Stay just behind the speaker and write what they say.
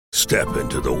Step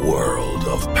into the world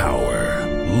of power,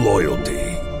 loyalty,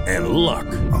 and luck.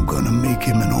 I'm gonna make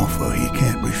him an offer he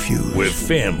can't refuse. With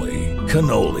family,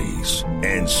 cannolis,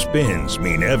 and spins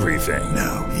mean everything.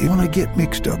 Now, you wanna get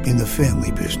mixed up in the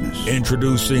family business.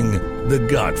 Introducing The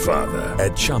Godfather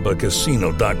at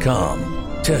ChumbaCasino.com.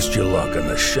 Test your luck in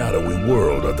the shadowy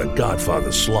world of The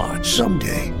Godfather slot.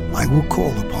 Someday, I will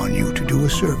call upon you to do a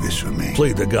service for me.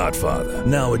 Play The Godfather,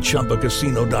 now at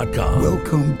ChumbaCasino.com.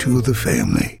 Welcome to the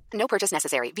family. No purchase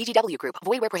necessary. VGW Group.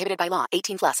 Void where prohibited by law.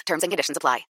 18+. Terms and conditions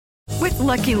apply. With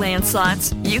Lucky Land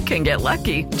Slots, you can get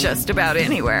lucky just about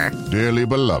anywhere. Dearly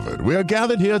beloved, we are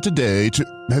gathered here today to...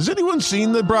 Has anyone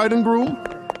seen the bride and groom?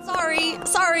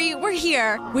 Sorry, we're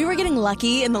here. We were getting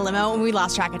lucky in the limo and we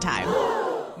lost track of time.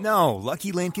 No,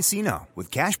 Lucky Land Casino,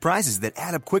 with cash prizes that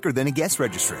add up quicker than a guest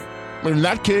registry. In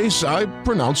that case, I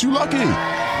pronounce you lucky.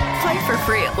 Play for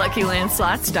free at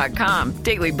LuckyLandSlots.com.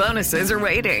 Daily bonuses are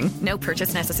waiting. No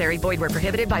purchase necessary. Void where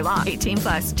prohibited by law.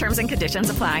 18+. Terms and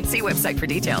conditions apply. See website for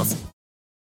details.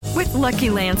 With Lucky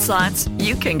Land Slots,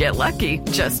 you can get lucky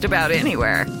just about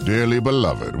anywhere. Dearly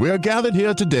beloved, we are gathered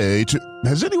here today to...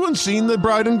 Has anyone seen the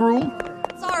bride and groom?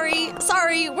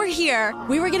 Sorry, we're here.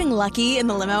 We were getting lucky in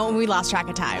the limo and we lost track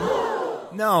of time.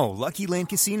 No, Lucky Land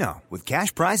Casino, with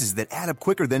cash prizes that add up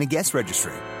quicker than a guest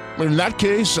registry. In that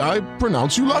case, I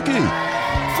pronounce you lucky.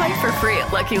 Play for free at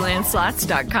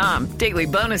LuckyLandSlots.com. Daily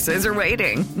bonuses are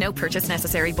waiting. No purchase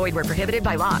necessary. Void where prohibited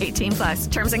by law.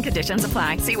 18+. Terms and conditions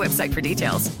apply. See website for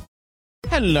details.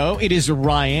 Hello, it is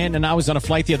Ryan, and I was on a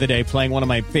flight the other day playing one of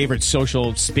my favorite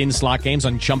social spin slot games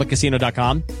on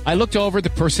ChumbaCasino.com. I looked over at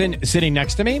the person sitting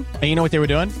next to me, and you know what they were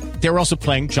doing? They were also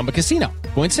playing Chumba Casino.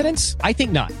 Coincidence? I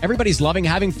think not. Everybody's loving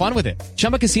having fun with it.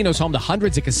 Chumba Casino is home to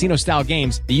hundreds of casino-style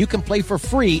games that you can play for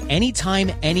free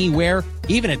anytime, anywhere,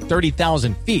 even at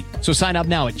 30,000 feet. So sign up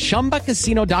now at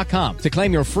ChumbaCasino.com to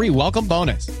claim your free welcome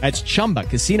bonus. That's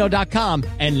ChumbaCasino.com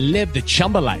and live the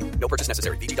Chumba life. No purchase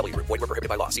necessary. VGW Group. Void where prohibited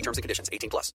by law. See terms and conditions.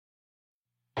 18+.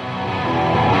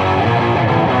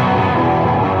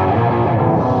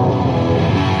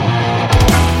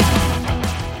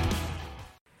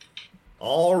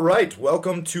 All right,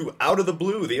 welcome to Out of the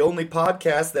Blue, the only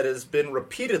podcast that has been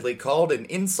repeatedly called an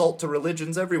insult to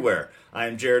religions everywhere. I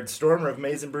am Jared Stormer of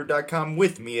MaizenBrew.com.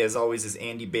 With me, as always, is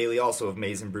Andy Bailey, also of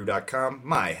MaizenBrew.com,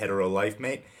 my hetero life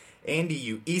mate. Andy,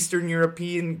 you Eastern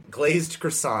European glazed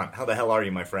croissant. How the hell are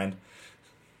you, my friend?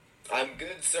 I'm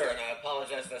good, sir, and I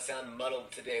apologize if I sound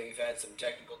muddled today. We've had some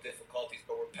technical difficulties,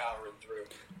 but we're powering through.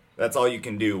 That's all you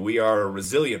can do. We are a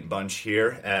resilient bunch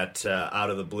here at Out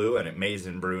of the Blue and at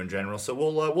Maizen Brew in general, so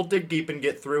we'll dig deep and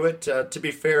get through it. To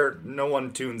be fair, no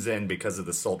one tunes in because of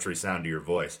the sultry sound of your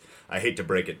voice. I hate to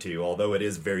break it to you, although it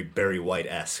is very Barry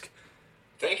White-esque.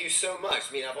 Thank you so much.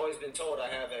 I mean, I've always been told I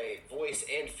have a voice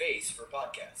and face for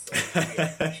podcasts.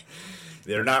 So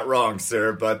They're not wrong,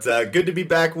 sir, but good to be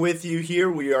back with you here.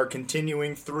 We are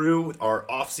continuing through our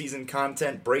off-season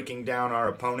content, breaking down our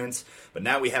opponents, but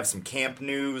now we have some camp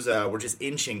news. We're just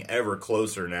inching ever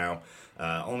closer now.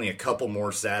 Only a couple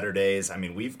more Saturdays. I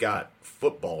mean, we've got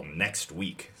football next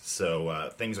week,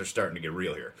 so things are starting to get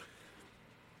real here.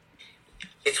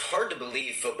 it's hard to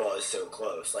believe football is so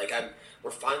close. We're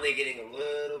finally getting a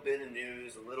little bit of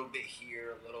news, a little bit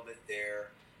here, a little bit there.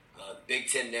 Big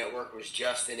Ten Network was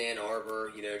just in Ann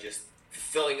Arbor, just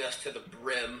filling us to the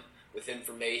brim with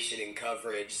information and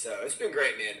coverage. So it's been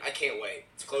great, man. I can't wait.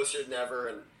 It's closer than ever,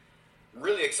 and I'm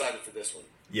really excited for this one.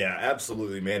 Yeah,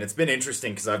 absolutely, man. It's been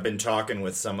interesting because I've been talking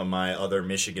with some of my other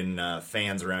Michigan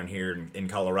fans around here in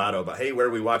Colorado about, hey, where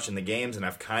are we watching the games? And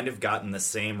I've kind of gotten the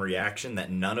same reaction that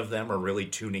none of them are really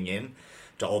tuning in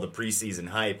to all the preseason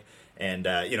hype. And,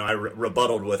 I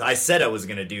rebutted with, I said I was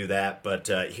going to do that, but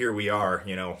here we are,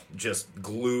 just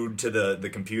glued to the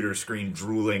computer screen,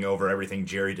 drooling over everything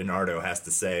Jerry DiNardo has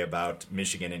to say about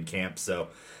Michigan in camp. So,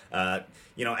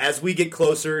 as we get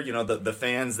closer, the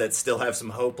fans that still have some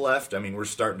hope left, I mean, we're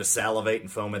starting to salivate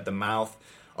and foam at the mouth.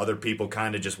 Other people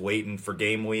kind of just waiting for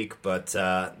game week. But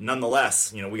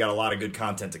nonetheless, we got a lot of good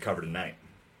content to cover tonight.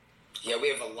 Yeah, we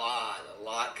have a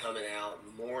lot coming out,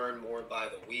 more and more by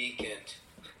the week. And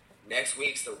next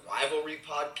week's the Rivalry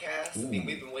podcast. Ooh. I mean,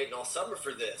 we've been waiting all summer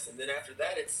for this. And then after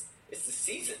that, it's the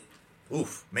season.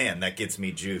 Oof, man, that gets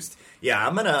me juiced. Yeah,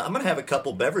 I'm gonna have a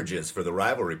couple beverages for the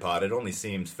Rivalry pod. It only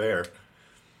seems fair.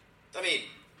 I mean,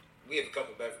 we have a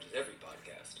couple beverages every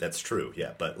podcast. That's true,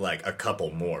 yeah, but like a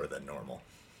couple more than normal.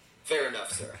 Fair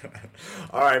enough, sir.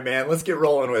 All right, man, let's get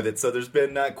rolling with it. So there's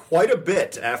been quite a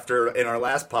bit after, in our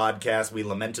last podcast, we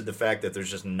lamented the fact that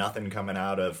there's just nothing coming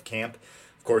out of camp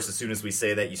Of course, as soon as we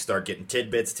say that, you start getting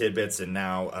tidbits, and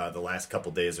now the last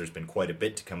couple days there's been quite a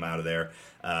bit to come out of there.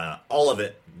 All of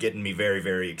it getting me very,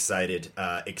 very excited,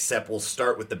 except we'll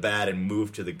start with the bad and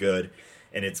move to the good.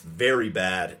 And it's very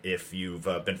bad if you've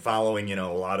been following,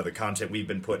 a lot of the content we've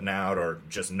been putting out or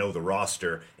just know the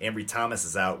roster. Ambry Thomas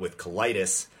is out with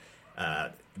colitis,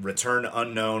 return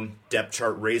unknown, depth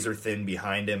chart razor thin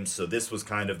behind him. So this was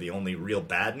kind of the only real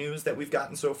bad news that we've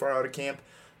gotten so far out of camp.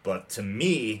 But to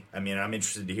me, I'm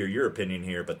interested to hear your opinion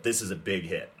here, but this is a big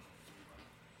hit.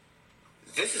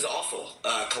 This is awful.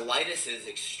 Colitis is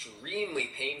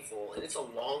extremely painful, and it's a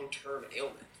long-term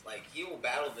ailment. Like, he will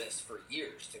battle this for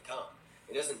years to come.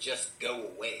 It doesn't just go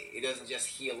away. It doesn't just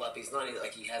heal up. He's not even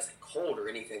like he has a cold or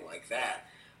anything like that.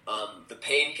 The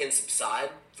pain can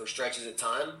subside for stretches of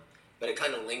time, but it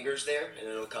kind of lingers there, and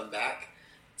it'll come back.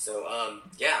 So,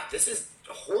 this is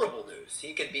horrible news.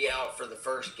 He could be out for the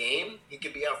first game. He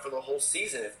could be out for the whole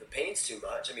season if the pain's too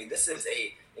much. This is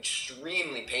a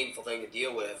extremely painful thing to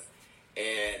deal with,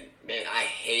 and, man, I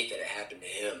hate that it happened to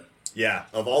him. Yeah,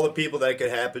 of all the people that it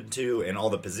could happen to and all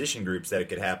the position groups that it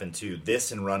could happen to,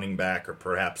 this and running back are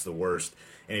perhaps the worst.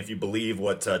 And if you believe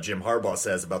what Jim Harbaugh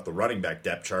says about the running back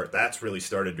depth chart, that's really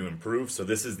started to improve. So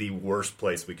this is the worst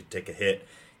place we could take a hit,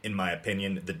 in my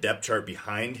opinion. The depth chart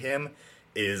behind him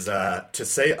is, to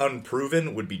say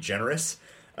unproven would be generous.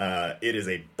 It is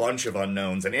a bunch of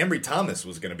unknowns. And Ambry Thomas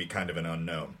was going to be kind of an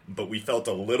unknown. But we felt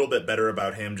a little bit better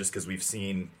about him just because we've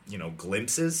seen,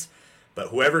 glimpses. But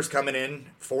whoever's coming in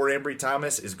for Ambry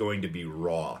Thomas is going to be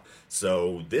raw.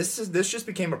 So this just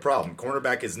became a problem.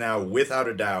 Cornerback is now, without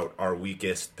a doubt, our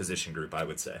weakest position group, I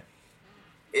would say.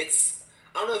 I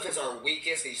don't know if it's our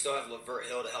weakest, but you still have Lavert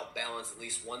Hill to help balance at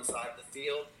least one side of the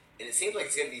field. And it seems like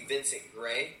it's going to be Vincent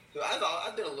Gray, who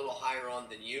I've been a little higher on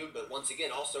than you, but once again,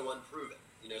 also unproven.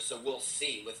 So we'll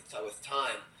see with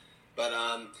time. But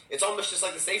it's almost just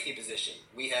like the safety position.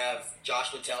 We have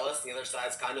Josh Metellus, the other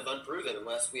side's kind of unproven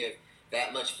unless we have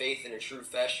that much faith in a true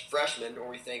freshman, or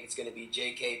we think it's going to be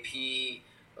JKP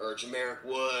or Jamarick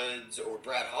Woods or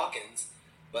Brad Hawkins.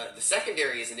 But the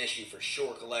secondary is an issue for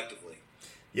sure collectively.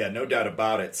 Yeah, no doubt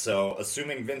about it. So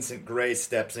assuming Vincent Gray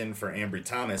steps in for Ambry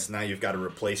Thomas, now you've got to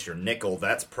replace your nickel.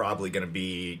 That's probably going to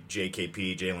be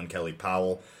JKP, Jalen Kelly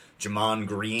Powell. Jamon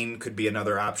Green could be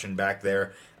another option back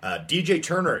there. DJ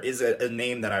Turner is a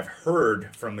name that I've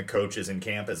heard from the coaches in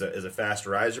camp as a fast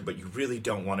riser, but you really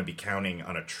don't want to be counting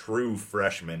on a true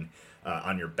freshman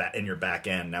in your back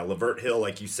end. Now, Lavert Hill,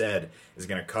 like you said, is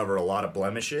going to cover a lot of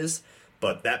blemishes,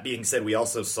 but that being said, we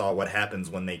also saw what happens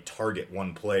when they target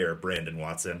one player, Brandon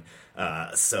Watson.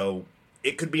 So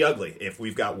it could be ugly if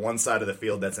we've got one side of the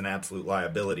field that's an absolute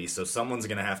liability. So someone's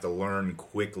going to have to learn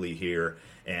quickly here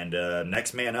and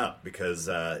next man up, because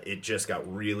it just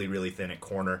got really, really thin at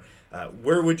corner.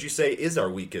 Where would you say is our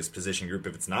weakest position group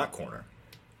if it's not corner?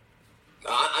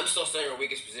 I'm still saying our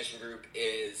weakest position group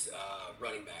is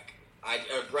running back.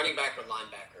 Running back or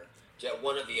linebacker,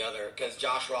 one or the other, because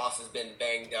Josh Ross has been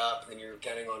banged up, then you're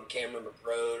counting on Cameron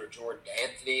McBrode or Jordan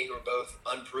Anthony, who are both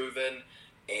unproven.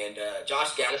 And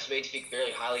Josh Gaddis may speak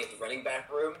very highly of the running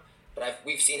back room, but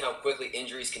we've seen how quickly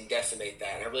injuries can decimate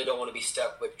that. And I really don't want to be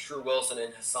stuck with True Wilson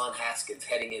and Hassan Haskins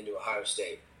heading into Ohio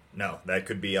State. No, that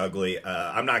could be ugly.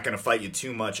 I'm not going to fight you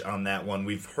too much on that one.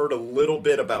 We've heard a little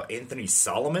bit about Anthony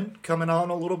Solomon coming on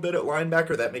a little bit at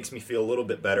linebacker. That makes me feel a little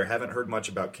bit better. Haven't heard much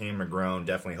about Cam McGrone.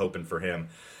 Definitely hoping for him.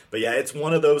 But yeah, it's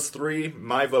one of those three.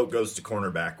 My vote goes to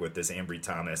cornerback with this Ambry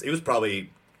Thomas. It was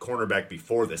probably cornerback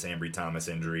before this Ambry Thomas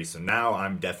injury, so now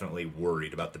I'm definitely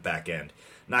worried about the back end.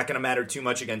 Not going to matter too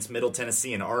much against Middle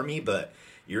Tennessee and Army, but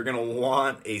you're going to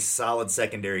want a solid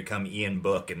secondary come Ian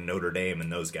Book and Notre Dame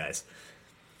and those guys.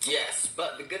 Yes,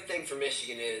 but the good thing for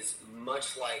Michigan is,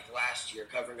 much like last year,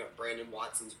 covering up Brandon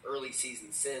Watson's early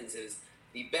season sins, is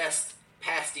the best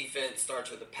pass defense starts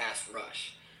with a pass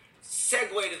rush. Segue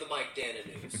to the Mike Dana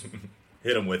news.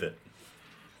 Hit him with it.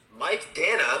 Mike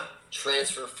Dana,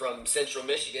 transfer from Central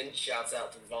Michigan, shouts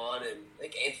out to Vaughn, and I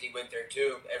think Anthony went there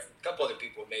too. A couple other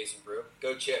people at Mason Brew.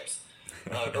 Go Chips.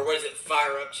 Or what is it?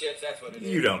 Fire up Chips? That's what it is.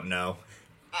 You don't know.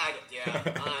 I'm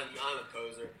a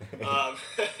poser.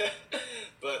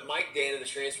 But Mike Dana, the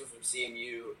transfer from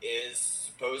CMU, is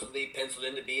supposedly penciled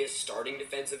in to be a starting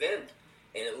defensive end.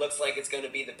 And it looks like it's going to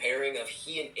be the pairing of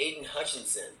he and Aiden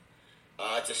Hutchinson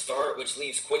to start, which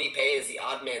leaves Kwity Paye as the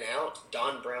odd man out.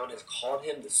 Don Brown has called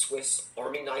him the Swiss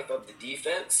Army knife of the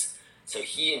defense. So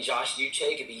he and Josh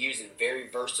Uche could be used in very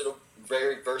versatile,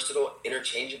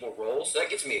 interchangeable roles. So that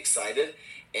gets me excited.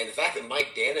 And the fact that Mike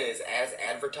Dana is as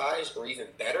advertised or even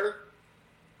better,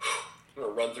 I'm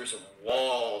going to run through some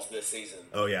walls this season.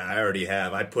 Oh, yeah, I already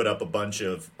have. I put up a bunch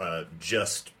of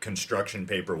just construction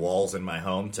paper walls in my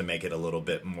home to make it a little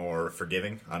bit more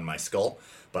forgiving on my skull,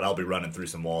 but I'll be running through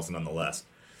some walls nonetheless.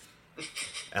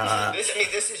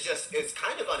 This is just, it's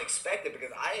kind of unexpected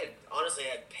because I had honestly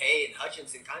had Pay and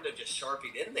Hutchinson kind of just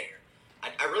sharpied in there.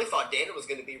 I really thought Dana was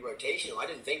going to be rotational. I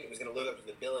didn't think it was going to live up to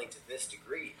the billing to this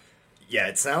degree. Yeah,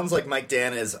 it sounds like Mike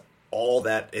Dana is all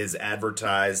that is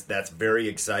advertised. That's very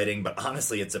exciting, but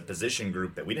honestly, it's a position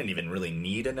group that we didn't even really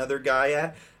need another guy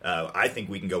at. I think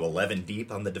we can go 11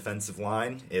 deep on the defensive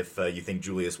line if you think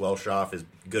Julius Welshoff is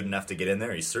good enough to get in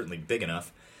there. He's certainly big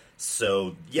enough.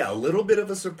 So, yeah, a little bit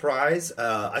of a surprise.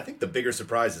 I think the bigger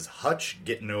surprise is Hutch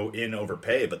getting in over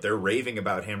Pay, but they're raving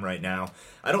about him right now.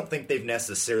 I don't think they've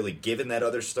necessarily given that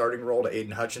other starting role to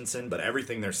Aiden Hutchinson, but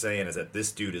everything they're saying is that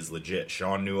this dude is legit.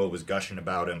 Sean Newell was gushing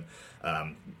about him.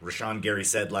 Rashawn Gary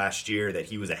said last year that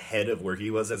he was ahead of where he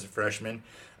was as a freshman.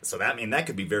 So that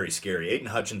could be very scary. Aiden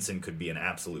Hutchinson could be an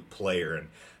absolute player. And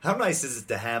how nice is it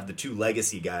to have the two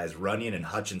legacy guys, Runyon and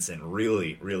Hutchinson,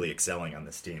 really, really excelling on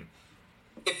this team?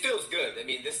 It feels good. I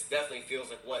mean, this definitely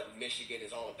feels like what Michigan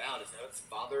is all about. Is how it's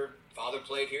father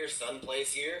played here, son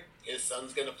plays here, his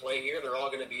son's going to play here. They're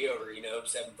all going to be over,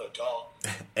 7 foot tall.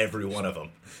 Every one of them.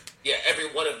 Yeah, every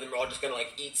one of them are all just going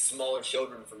to eat smaller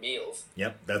children for meals.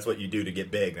 Yep, that's what you do to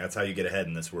get big. That's how you get ahead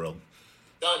in this world.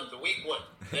 Done. The weak one.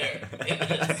 There.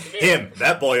 Him,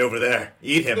 that boy over there.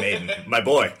 Eat him, Aiden. My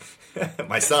boy.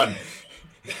 My son.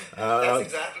 That's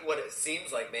exactly what it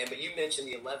seems like, man. But you mentioned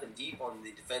the 11 deep on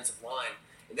the defensive line.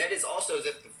 And that is also as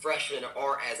if the freshmen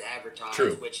are as advertised,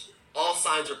 True. Which all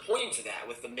signs are pointing to that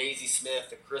with the Maisie Smith,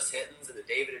 the Chris Hittons, and the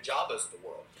David Ajabos of the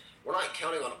world. We're not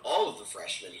counting on all of the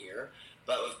freshmen here,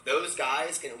 but if those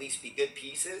guys can at least be good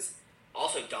pieces.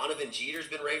 Also, Donovan Jeter's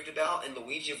been raved about, and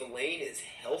Luigi Villain is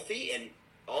healthy and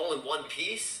all in one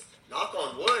piece. Knock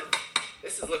on wood.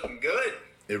 This is looking good.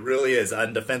 It really is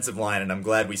on defensive line, and I'm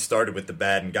glad we started with the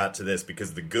bad and got to this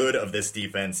because the good of this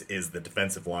defense is the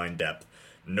defensive line depth.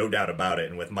 No doubt about it.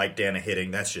 And with Mike Dana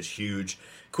hitting, that's just huge.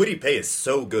 Kwity Paye is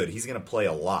so good. He's going to play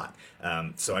a lot.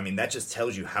 That just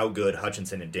tells you how good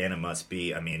Hutchinson and Dana must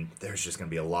be. There's just going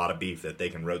to be a lot of beef that they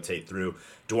can rotate through.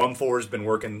 Dwumfour has been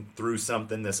working through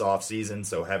something this offseason,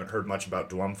 so haven't heard much about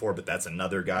Dwumfour, but that's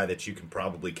another guy that you can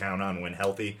probably count on when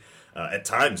healthy. At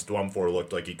times, Dwumfour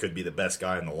looked like he could be the best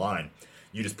guy in the line.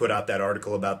 You just put out that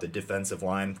article about the defensive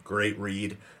line. Great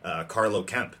read. Carlo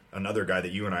Kemp, another guy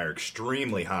that you and I are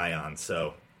extremely high on.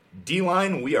 So,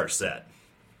 D-line, we are set.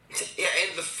 Yeah,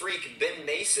 and the freak Ben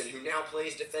Mason, who now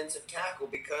plays defensive tackle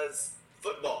because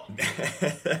football.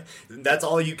 That's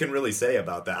all you can really say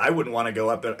about that. I wouldn't want to go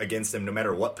up against him no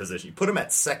matter what position. You put him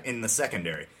at in the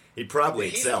secondary. He'd probably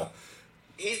excel.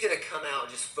 He's going to come out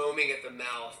just foaming at the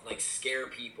mouth, scare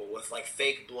people with,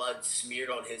 fake blood smeared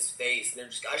on his face. And they're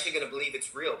just actually going to believe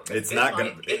it's real. It's not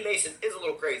going to... Ben Mason is a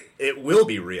little crazy. It will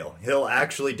be real. He'll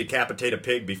actually decapitate a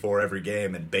pig before every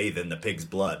game and bathe in the pig's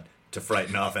blood to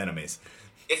frighten off enemies.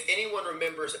 If anyone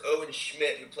remembers Owen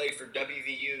Schmidt, who played for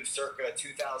WVU circa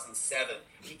 2007,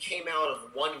 he came out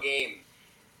of one game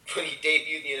when he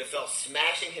debuted in the NFL,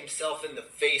 smashing himself in the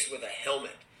face with a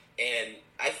helmet. And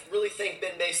I really think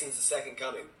Ben Mason's the second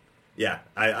coming. Yeah,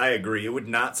 I agree. It would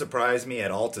not surprise me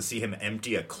at all to see him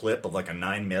empty a clip of a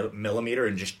 9mm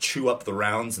and just chew up the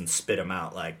rounds and spit them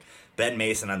out. Ben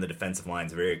Mason on the defensive line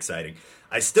is very exciting.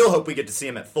 I still hope we get to see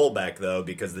him at fullback, though,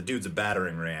 because the dude's a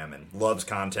battering ram and loves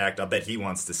contact. I'll bet he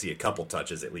wants to see a couple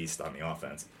touches at least on the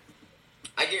offense.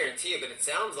 I guarantee it, but it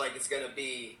sounds like it's going to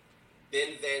be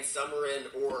Ben Van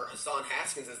Sumeren or Hassan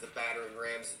Haskins as the battering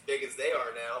rams, as big as they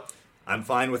are now. I'm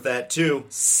fine with that, too.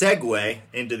 Segue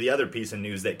into the other piece of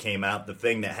news that came out, the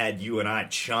thing that had you and I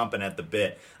chomping at the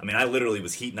bit. I literally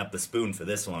was heating up the spoon for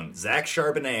this one. Zach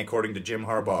Charbonnet, according to Jim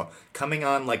Harbaugh, coming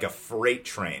on like a freight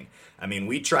train.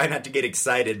 We try not to get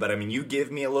excited, but, you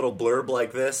give me a little blurb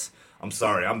like this, I'm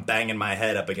sorry, I'm banging my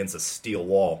head up against a steel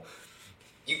wall.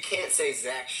 You can't say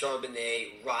Zach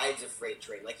Charbonnet rides a freight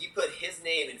train. You put his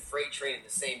name and freight train in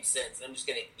the same sentence, and I'm just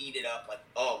going to eat it up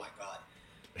oh, my God.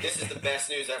 This is the best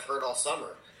news I've heard all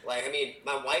summer.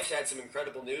 My wife's had some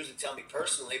incredible news to tell me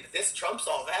personally, but this trumps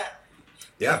all that.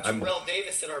 Yeah, Terrell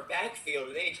Davis in our backfield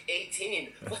at age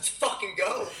 18. Let's fucking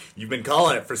go. You've been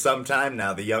calling it for some time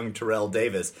now, the young Terrell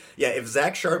Davis. Yeah, if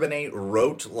Zach Charbonnet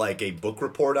wrote a book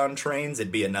report on trains,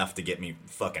 it'd be enough to get me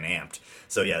fucking amped.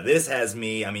 So yeah, this has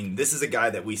me. this is a guy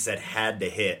that we said had to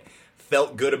hit.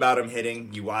 Felt good about him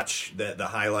hitting. You watch the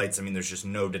highlights. There's just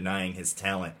no denying his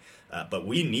talent. But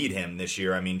we need him this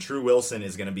year. True Wilson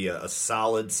is going to be a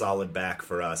solid back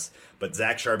for us. But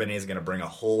Zach Charbonnet is going to bring a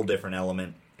whole different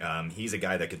element. He's a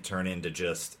guy that could turn into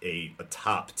just a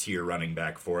top-tier running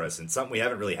back for us, and something we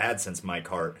haven't really had since Mike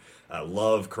Hart.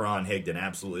 Love Karan Higdon,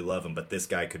 absolutely love him, but this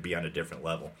guy could be on a different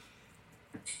level.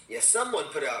 Yeah, someone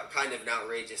put out kind of an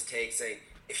outrageous take saying,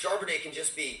 if Charbonnet can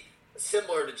just be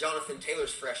similar to Jonathan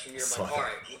Taylor's freshman year, I'm like,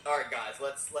 all right, guys,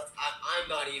 I'm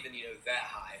not even, that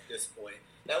high at this point.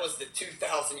 That was the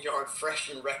 2,000-yard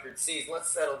freshman record season.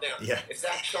 Let's settle down. Yeah. If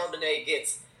Zach Charbonnet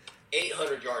gets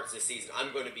 800 yards this season,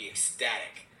 I'm going to be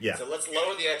ecstatic. Yeah. So let's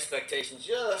lower the expectations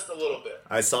just a little bit.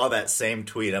 I saw that same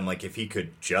tweet. I'm like, if he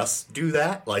could just do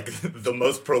that, like the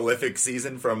most prolific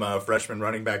season from a freshman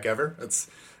running back ever, that's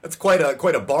quite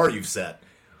a bar you've set.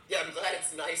 Yeah, I'm glad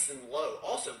it's nice and low.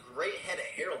 Also, great head of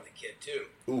hair on the kid, too.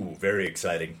 Ooh, very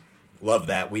exciting. Love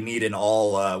that. We need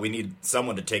we need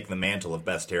someone to take the mantle of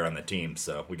best hair on the team,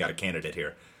 so we got a candidate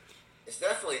here. It's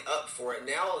definitely up for it.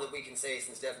 Now that we can say,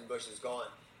 since Devin Bush is gone,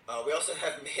 we also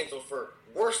have mantle for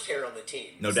worst hair on the team.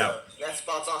 No doubt. That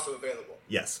spot's also available.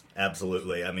 Yes,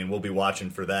 absolutely. I mean, we'll be watching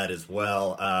for that as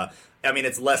well. I mean,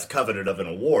 it's less coveted of an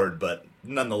award, but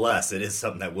nonetheless, it is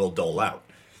something that will dole out.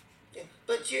 Yeah.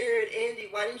 But Jared, Andy,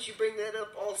 why didn't you bring that up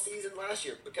all season last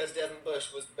year? Because Devin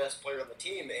Bush was the best player on the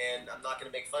team, and I'm not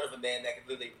going to make fun of a man that could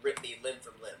literally rip me limb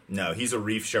from limb. No, he's a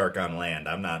reef shark on land.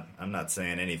 I'm not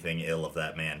saying anything ill of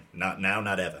that man. Not now,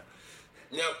 not ever.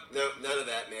 No, none of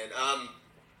that, man.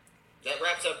 That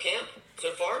wraps up camp so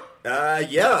far?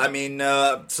 Yeah, I mean,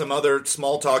 some other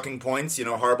small talking points.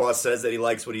 Harbaugh says that he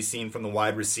likes what he's seen from the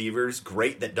wide receivers.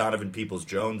 Great that Donovan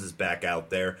Peoples-Jones is back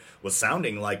out there. Was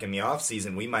sounding like in the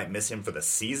offseason we might miss him for the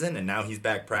season, and now he's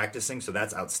back practicing, so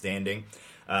that's outstanding.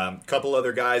 Couple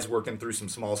other guys working through some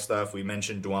small stuff. We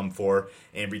mentioned Dwumfor.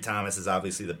 Ambry Thomas is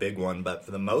obviously the big one, but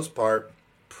for the most part,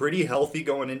 pretty healthy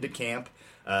going into camp.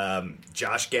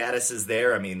 Josh Gaddis is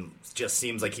there. I mean, just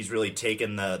seems like he's really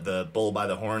taken the bull by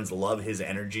the horns. Love his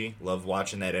energy. Love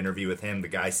watching that interview with him. The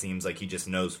guy seems like he just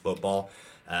knows football.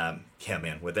 Yeah,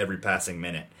 man, with every passing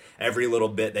minute, every little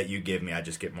bit that you give me, I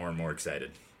just get more and more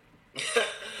excited.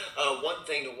 One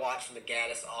thing to watch from the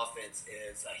Gaddis offense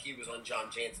is he was on John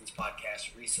Jansen's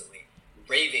podcast recently,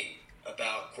 raving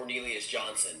about Cornelius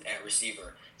Johnson at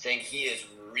receiver, saying he is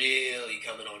really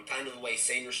coming on, kind of the way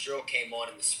Sainristil came on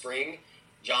in the spring.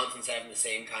 Johnson's having the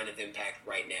same kind of impact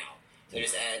right now. So it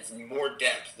just adds more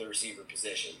depth to the receiver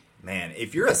position. Man,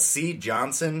 if you're a C.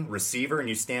 Johnson receiver and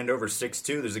you stand over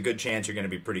 6'2", there's a good chance you're going to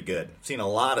be pretty good. I've seen a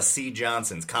lot of C.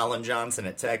 Johnsons. Colin Johnson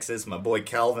at Texas, my boy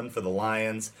Kelvin for the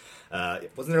Lions.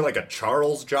 Wasn't there like a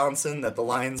Charles Johnson that the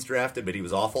Lions drafted, but he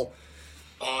was awful?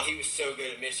 Oh, he was so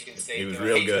good at Michigan State. He was though.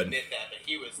 real I hate good. to admit that, but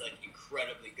he was like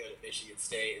incredibly good at Michigan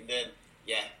State. And then,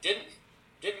 yeah, didn't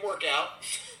work out.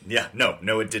 Yeah,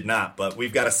 no, it did not. But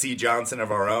we've got a C. Johnson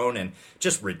of our own, and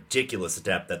just ridiculous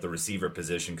depth at the receiver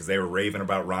position because they were raving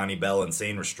about Ronnie Bell and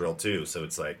Sainristil too. So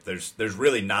it's like there's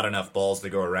really not enough balls to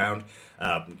go around.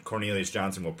 Cornelius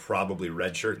Johnson will probably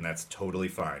redshirt, and that's totally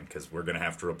fine because we're going to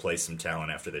have to replace some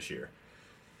talent after this year.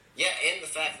 Yeah, and the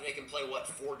fact that they can play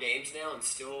 4 games now and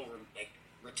still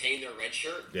retain their red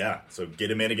shirt. Yeah, so get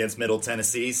him in against Middle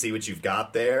Tennessee, see what you've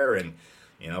got there, and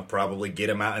probably get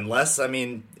him out. Unless,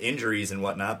 injuries and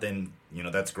whatnot, then,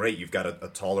 that's great. You've got a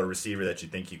taller receiver that you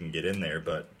think you can get in there,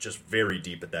 but just very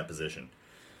deep at that position.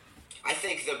 I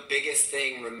think the biggest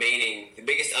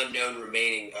unknown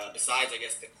remaining, besides, I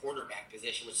guess, the quarterback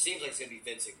position, which seems like it's going to be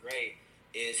Vincent Gray,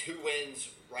 is who wins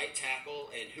right tackle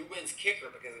and who wins kicker,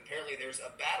 because apparently there's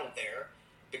a battle there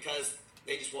because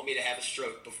they just want me to have a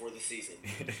stroke before the season.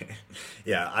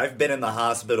 Yeah, I've been in the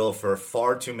hospital for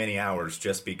far too many hours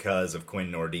just because of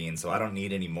Quinn Nordin, so I don't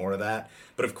need any more of that.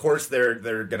 But of course they're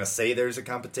going to say there's a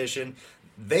competition.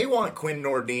 They want Quinn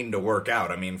Nordin to work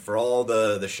out. For all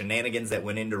the shenanigans that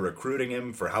went into recruiting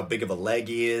him, for how big of a leg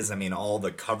he is, all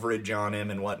the coverage on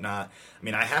him and whatnot.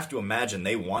 I have to imagine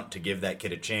they want to give that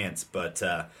kid a chance, but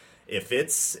if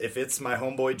it's my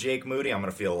homeboy Jake Moody, I'm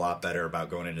going to feel a lot better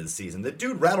about going into the season. The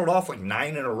dude rattled off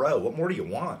 9 in a row. What more do you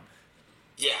want?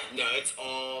 Yeah, no, it's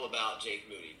all about Jake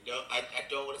Moody. No, I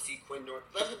don't want to see Quinn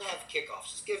Nordin. Let him have kickoffs.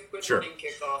 Just give Quinn Nordin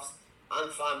kickoffs. I'm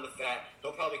fine with that.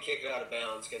 He'll probably kick it out of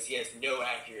bounds because he has no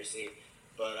accuracy.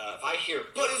 But if I hear,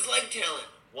 "but his leg talent,"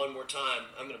 one more time,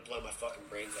 I'm going to blow my fucking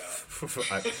brains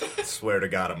out. I swear to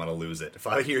God, I'm going to lose it. If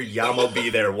I hear Yamo be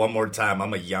there one more time, I'm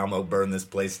going to Yamo burn this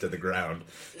place to the ground.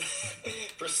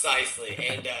 Precisely.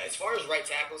 And as far as right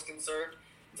tackle is concerned,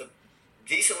 it's a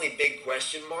decently big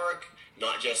question mark,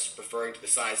 not just referring to the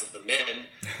size of the men,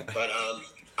 but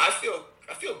I feel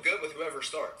good with whoever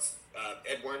starts.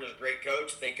 Ed Werner's a great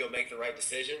coach. Think he'll make the right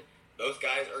decision. Both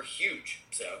guys are huge,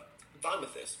 so fine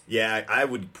with this. Yeah, I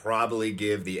would probably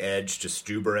give the edge to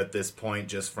Stuber at this point,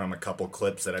 just from a couple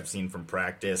clips that I've seen from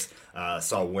practice.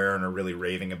 Saw Werner really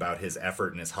raving about his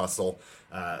effort and his hustle.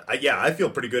 I feel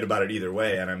pretty good about it either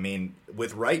way. And I mean,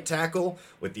 with right tackle,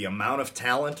 with the amount of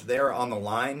talent there on the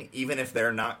line, even if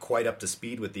they're not quite up to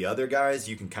speed with the other guys,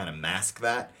 you can kind of mask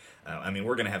that.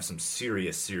 We're going to have some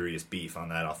serious beef on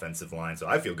that offensive line. So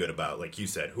I feel good about, like you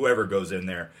said, whoever goes in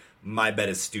there. My bet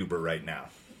is Stuber right now.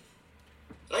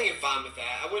 I think I'm fine with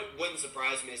that. Wouldn't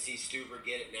surprise me to see Stuber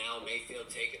get it now, Mayfield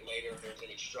take it later if there's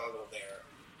any struggle there.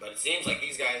 But it seems like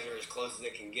these guys are as close as they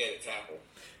can get at tackle.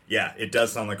 Yeah, it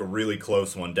does sound like a really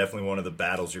close one. Definitely one of the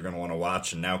battles you're going to want to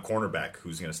watch. And now cornerback,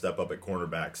 who's going to step up at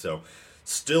cornerback. So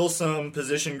still some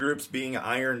position groups being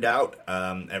ironed out.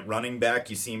 At running back,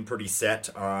 you seem pretty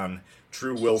set on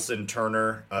True Wilson,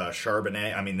 Turner,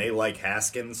 Charbonnet. I mean, they like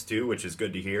Haskins, too, which is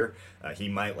good to hear. He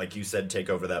might, like you said, take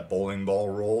over that bowling ball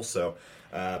role. So,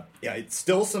 it's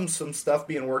still some stuff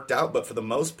being worked out. But for the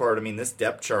most part, I mean, this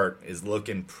depth chart is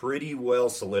looking pretty well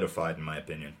solidified, in my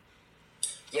opinion.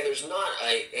 Yeah, there's not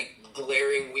a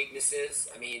glaring weaknesses.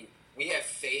 I mean, we have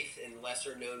faith in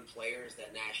lesser-known players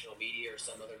that national media or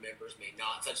some other members may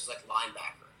not, such as like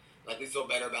linebacker. Like, we feel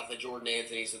better about the Jordan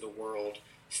Anthonys of the world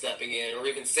stepping in, or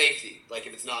even safety. Like,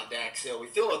 if it's not Dax Hill, we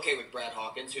feel okay with Brad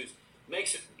Hawkins, who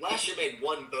last year made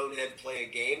one bonehead play a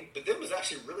game, but then was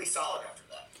actually really solid after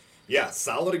that. Yeah,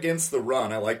 solid against the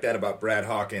run. I like that about Brad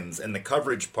Hawkins. And the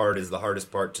coverage part is the hardest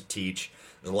part to teach.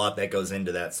 There's a lot that goes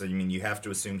into that. So, you have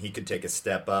to assume he could take a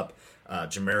step up.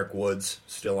 Jamarick Woods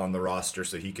still on the roster,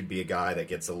 so he could be a guy that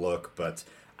gets a look. But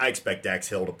I expect Dax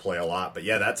Hill to play a lot. But,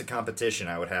 yeah, that's a competition,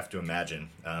 I would have to imagine,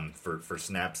 for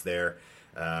snaps there.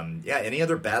 Any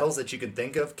other battles that you can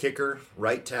think of? Kicker,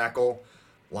 right tackle,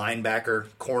 linebacker,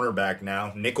 cornerback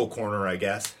now. Nickel corner, I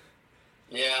guess.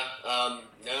 Yeah,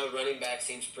 no, running back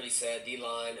seems pretty set.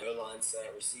 D-line, O-line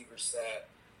set, receiver set.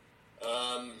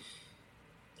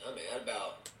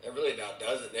 That really about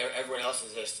does it. Everyone else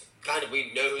is just kind of,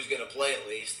 we know who's going to play at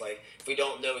least. Like, if we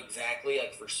don't know exactly,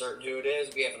 like, for certain who it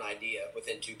is, we have an idea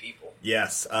within two people.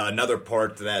 Yes, another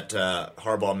part that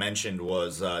Harbaugh mentioned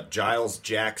was Giles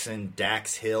Jackson,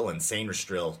 Dax Hill, and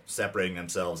Sainristil separating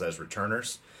themselves as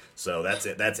returners. So that's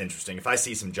it. That's interesting. If I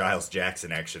see some Giles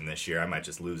Jackson action this year, I might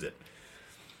just lose it.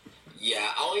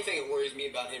 Yeah, the only thing that worries me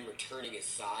about him returning is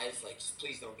size. Like, just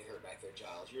please don't get hurt back there,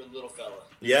 Giles. You're a little fella.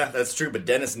 Yeah, that's true. But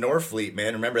Dennis Norfleet,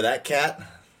 man, remember that cat?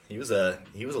 He was a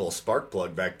little spark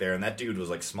plug back there, and that dude was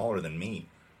like smaller than me.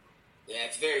 Yeah,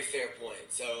 it's a very fair point.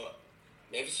 So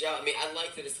maybe it's Giles. I mean, I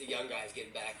like that it's the young guys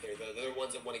getting back there, though. They're the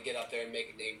ones that want to get up there and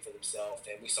make a name for themselves.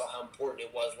 And we saw how important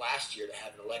it was last year to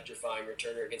have an electrifying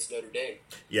returner against Notre Dame.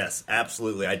 Yes,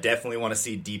 absolutely. I definitely want to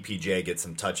see DPJ get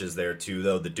some touches there, too,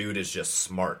 though. The dude is just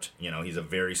smart. He's a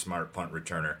very smart punt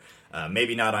returner.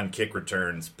 Maybe not on kick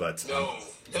returns, but... No.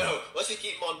 Let's just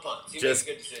keep him on punts. He makes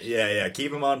good decisions. Yeah,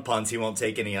 keep him on punts. He won't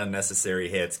take any unnecessary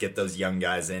hits. Get those young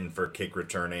guys in for kick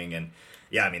returning. And,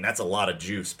 yeah, I mean, that's a lot of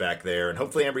juice back there. And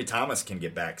hopefully Embry Thomas can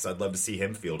get back, because I'd love to see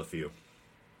him field a few.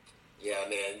 Yeah,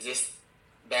 man, just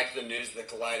back to the news of the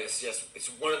colitis. It's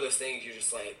one of those things you're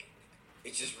just like,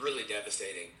 it's just really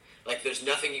devastating. Like, there's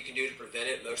nothing you can do to prevent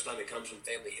it. Most of the time it comes from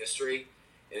family history.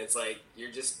 And it's like,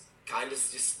 you're just kind of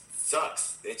just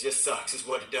sucks. It just sucks is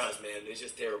what it does, man. It's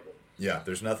just terrible. Yeah,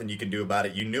 there's nothing you can do about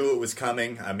it. You knew it was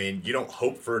coming. I mean, you don't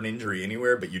hope for an injury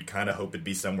anywhere, but you'd kind of hope it'd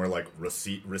be somewhere like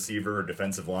receiver or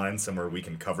defensive line, somewhere we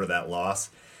can cover that loss.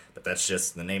 But that's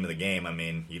just the name of the game. I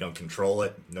mean, you don't control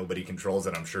it. Nobody controls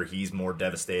it. I'm sure he's more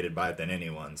devastated by it than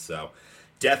anyone. So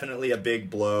definitely a big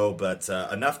blow, but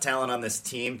enough talent on this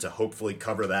team to hopefully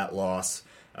cover that loss.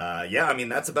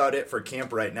 That's about it for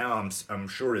camp right now. I'm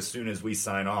sure as soon as we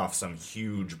sign off, some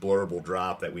huge blurb will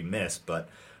drop that we missed. But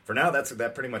for now,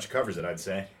 that pretty much covers it, I'd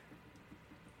say.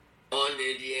 On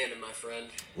to Indiana, my friend.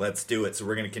 Let's do it. So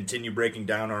we're going to continue breaking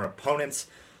down our opponents.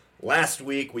 Last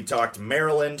week, we talked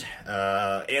Maryland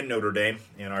and Notre Dame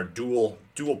in our dual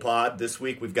pod. This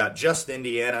week, we've got just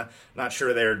Indiana. Not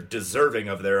sure they're deserving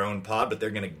of their own pod, but they're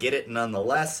going to get it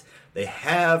nonetheless. They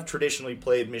have traditionally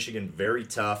played Michigan very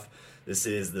tough. This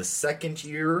is the second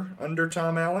year under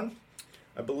Tom Allen,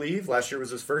 I believe. Last year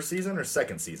was his first season or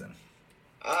second season?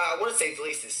 I want to say at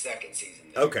least his second season.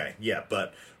 Okay, yeah,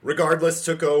 but regardless,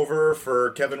 took over for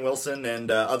Kevin Wilson,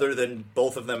 and other than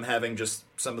both of them having just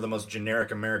some of the most generic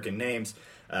American names,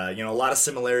 a lot of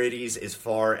similarities as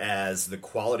far as the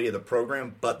quality of the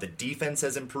program, but the defense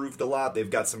has improved a lot. They've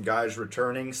got some guys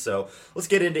returning, so let's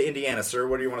get into Indiana, sir.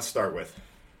 What do you want to start with?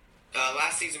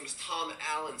 Last season was Tom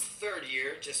Allen's third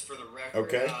year, just for the record.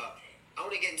 Okay. I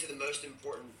want to get into the most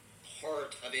important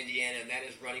part of Indiana, and that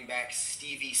is running back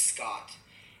Stevie Scott.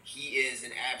 He is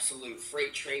an absolute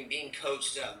freight train being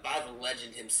coached up by the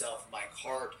legend himself. Mike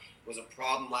Hart was a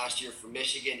problem last year for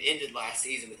Michigan, ended last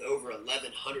season with over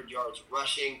 1,100 yards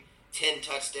rushing, 10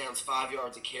 touchdowns, 5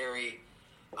 yards a carry,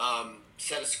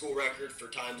 set a school record for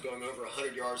times going over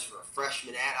 100 yards for a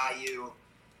freshman at IU.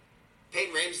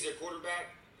 Peyton Ramsey's their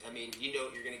quarterback. I mean, you know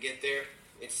what you're going to get there.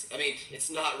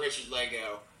 It's not Richard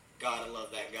Lego. God, I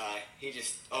love that guy. He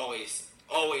just always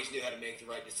knew how to make the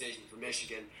right decision for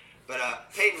Michigan. But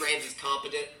Peyton Ramsey's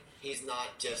competent. He's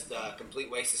not just a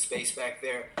complete waste of space back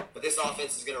there. But this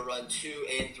offense is going to run to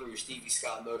and through Stevie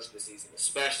Scott most of the season,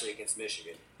 especially against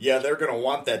Michigan. Yeah, they're going to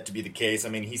want that to be the case. I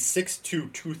mean, he's 6'2",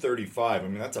 235. I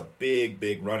mean, that's a big,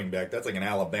 big running back. That's like an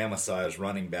Alabama-sized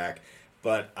running back.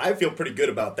 But I feel pretty good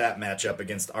about that matchup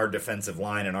against our defensive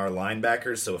line and our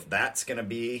linebackers. So if that's going to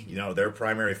be, their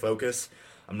primary focus,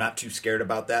 I'm not too scared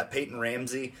about that. Peyton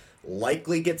Ramsey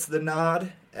likely gets the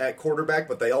nod at quarterback,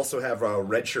 but they also have a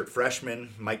redshirt freshman,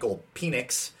 Michael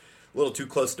Penix, a little too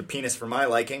close to penis for my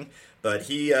liking, but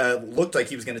he looked like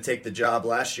he was going to take the job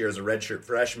last year as a redshirt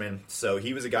freshman, so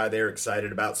he was a guy they were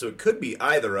excited about, so it could be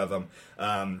either of them.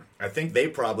 I think they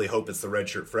probably hope it's the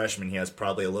redshirt freshman. He has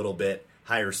probably a little bit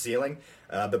higher ceiling,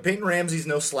 but Peyton Ramsey's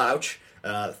no slouch.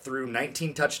 Through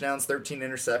 19 touchdowns, 13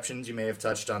 interceptions, you may have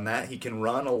touched on that. He can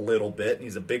run a little bit.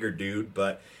 He's a bigger dude,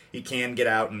 but he can get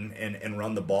out and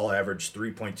run the ball, average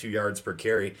 3.2 yards per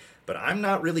carry. But I'm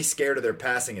not really scared of their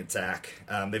passing attack.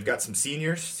 They've got some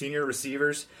senior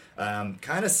receivers,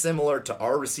 kind of similar to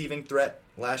our receiving threat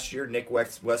last year, Nick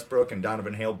Westbrook and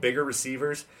Donovan Hale, bigger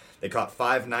receivers. They caught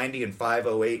 590 and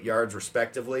 508 yards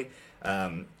respectively.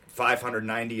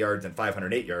 590 yards and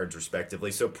 508 yards,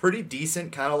 respectively. So pretty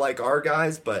decent, kind of like our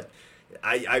guys, but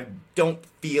I don't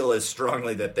feel as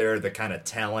strongly that they're the kind of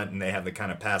talent and they have the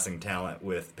kind of passing talent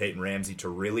with Peyton Ramsey to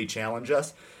really challenge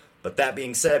us. But that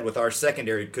being said, with our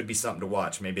secondary, it could be something to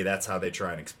watch. Maybe that's how they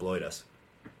try and exploit us.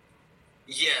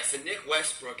 Yes, and Nick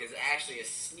Westbrook is actually a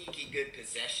sneaky good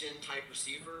possession type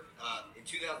receiver. In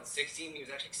 2016, he was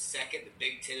actually second to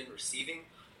Big Ten in receiving,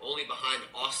 only behind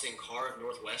Austin Carr of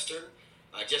Northwestern.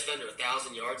 Just under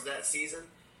 1,000 yards that season.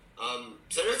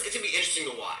 So it's going to be interesting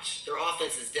to watch. Their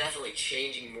offense is definitely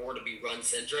changing more to be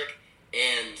run-centric,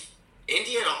 and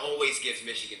Indiana always gives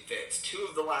Michigan fits. 2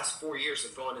 of the last 4 years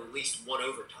have gone in at least one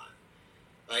overtime.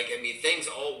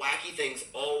 Wacky things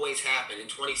always happen. In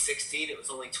 2016, it was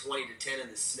only 20-10 in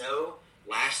the snow.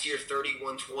 Last year,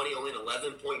 31-20, only an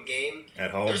 11-point game.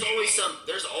 At home. There's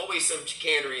always some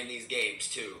chicanery in these games,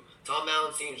 too. Tom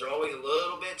Allen teams are always a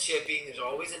little bit chippy. There's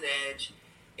always an edge.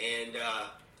 And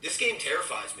this game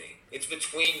terrifies me. It's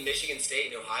between Michigan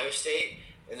State and Ohio State,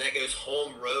 and that goes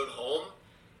home, road, home.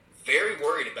 Very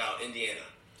worried about Indiana.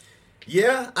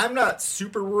 Yeah, I'm not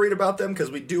super worried about them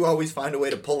because we do always find a way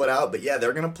to pull it out. But yeah,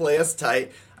 they're going to play us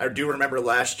tight. I do remember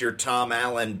last year, Tom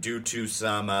Allen, due to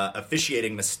some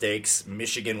officiating mistakes,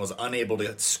 Michigan was unable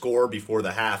to score before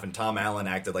the half, and Tom Allen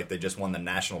acted like they just won the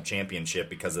national championship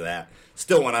because of that.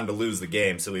 Still went on to lose the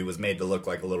game, so he was made to look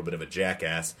like a little bit of a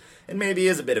jackass, and maybe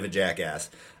is a bit of a jackass.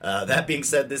 That being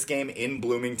said, this game in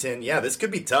Bloomington, yeah, this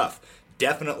could be tough.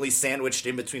 Definitely sandwiched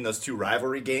in between those 2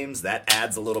 rivalry games. That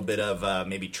adds a little bit of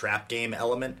maybe trap game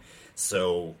element.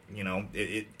 So,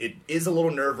 it is a little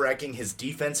nerve-wracking. His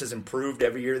defense has improved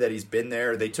every year that he's been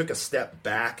there. They took a step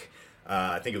back,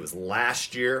 I think it was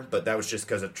last year, but that was just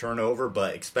because of turnover.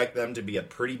 But expect them to be a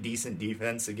pretty decent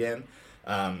defense again.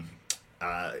 Prior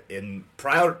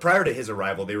to his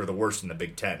arrival, they were the worst in the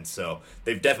Big Ten. So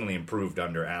they've definitely improved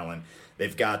under Allen.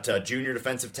 They've got junior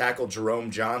defensive tackle Jerome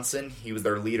Johnson. He was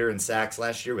their leader in sacks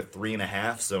last year with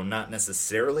 3.5, so not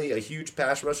necessarily a huge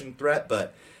pass rushing threat,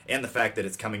 and the fact that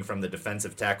it's coming from the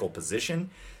defensive tackle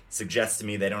position suggests to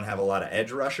me they don't have a lot of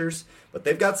edge rushers. But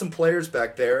they've got some players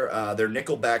back there. Their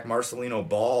nickelback Marcelino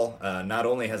Ball not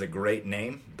only has a great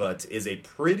name, but is a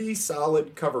pretty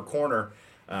solid cover corner.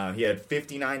 He had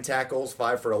 59 tackles,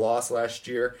 5 for a loss last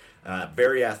year.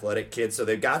 Very athletic kid. So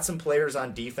they've got some players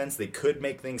on defense. They could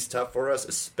make things tough for us,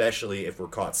 especially if we're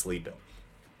caught sleeping.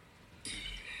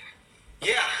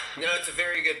 Yeah, no, it's a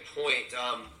very good point.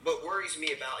 What worries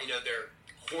me about, their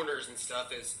corners and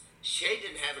stuff is Shea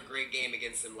didn't have a great game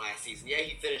against them last season. Yeah,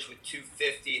 he finished with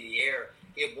 250 in the air.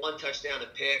 He had 1 touchdown to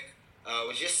pick.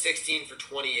 Was just 16 for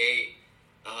 28.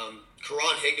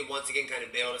 Karan Higdon once again kind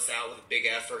of bailed us out with a big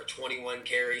effort, 21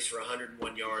 carries for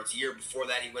 101 yards. The year before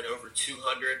that, he went over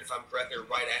 200, if I'm correct, they're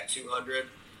right at 200.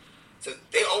 So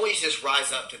they always just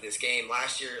rise up to this game.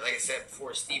 Last year, like I said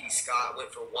before, Stevie Scott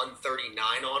went for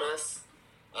 139 on us.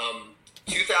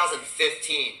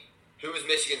 2015, who was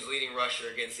Michigan's leading rusher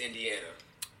against Indiana?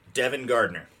 Devin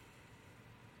Gardner.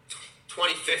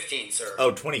 2015, sir.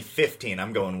 Oh, 2015.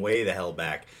 I'm going way the hell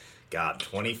back. God,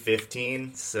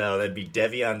 2015. So that'd be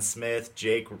Devion Smith,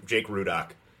 Jake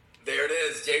Rudock. There it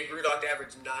is. Jake Rudock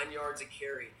averaged 9 yards a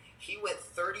carry. He went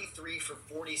 33 for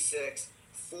 46,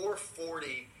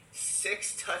 440,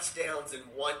 6 touchdowns and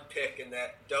 1 pick in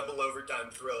that double overtime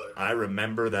thriller. I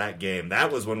remember that game.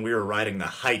 That was when we were riding the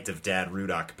height of Dad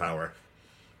Rudock power.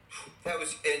 That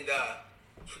was, and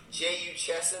J.U.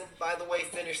 Chesson, by the way,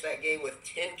 finished that game with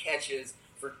 10 catches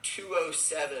for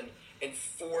 207 and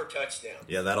 4 touchdowns.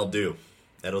 Yeah, that'll do.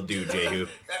 That'll do, Jehu.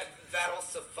 That'll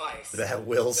suffice. That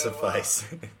will suffice.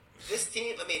 This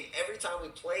team, I mean, every time we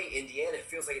play Indiana, it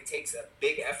feels like it takes a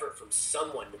big effort from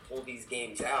someone to pull these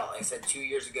games out. Like I said 2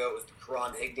 years ago, it was the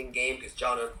Karan Higdon game because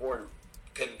John O'Korn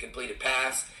couldn't complete a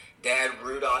pass. Dad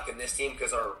Rudock and this team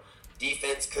because our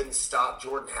defense couldn't stop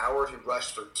Jordan Howard, who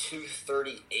rushed for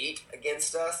 238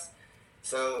 against us.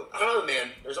 So, I don't know,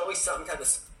 man. There's always something kind of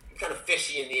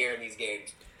fishy in the air in these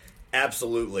games.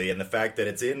 Absolutely, and the fact that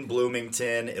it's in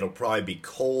Bloomington, it'll probably be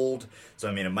cold, so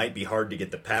I mean it might be hard to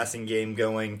get the passing game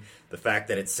going. The fact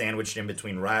that it's sandwiched in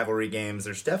between rivalry games,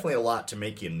 there's definitely a lot to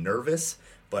make you nervous,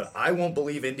 but I won't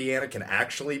believe Indiana can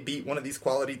actually beat one of these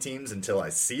quality teams until I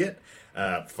see it.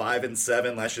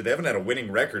 5-7 last year, they haven't had a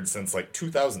winning record since like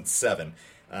 2007.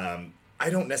 I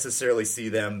don't necessarily see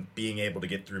them being able to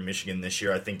get through Michigan this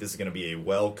year. I think this is going to be a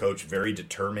well-coached, very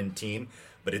determined team.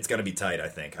 But it's going to be tight, I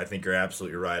think. I think you're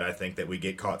absolutely right. I think that we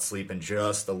get caught sleeping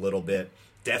just a little bit.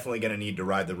 Definitely going to need to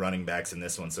ride the running backs in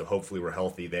this one, so hopefully we're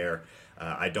healthy there.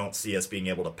 I don't see us being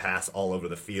able to pass all over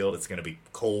the field. It's going to be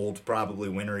cold, probably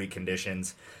wintry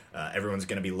conditions. Everyone's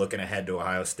going to be looking ahead to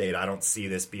Ohio State. I don't see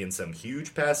this being some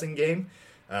huge passing game.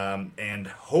 And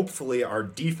hopefully our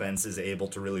defense is able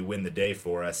to really win the day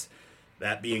for us.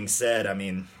 That being said, I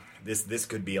mean, this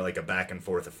could be like a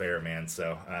back-and-forth affair, man.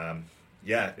 So,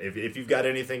 yeah, if you've got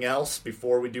anything else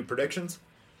before we do predictions.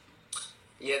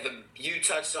 Yeah, you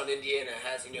touched on Indiana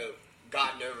has,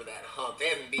 gotten over that hump. They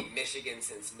haven't beaten Michigan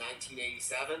since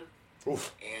 1987.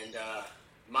 Oof. And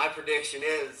my prediction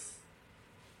is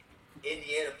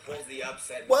Indiana pulls the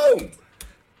upset. Whoa!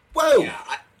 Yeah,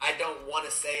 I don't want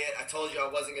to say it. I told you I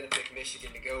wasn't going to pick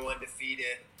Michigan to go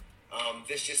undefeated.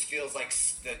 This just feels like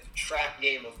the trap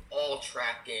game of all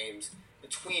trap games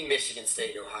between Michigan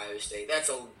State and Ohio State. That's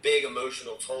a big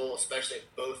emotional toll, especially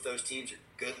if both those teams are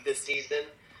good this season.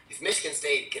 If Michigan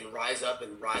State can rise up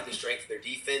and ride the strength of their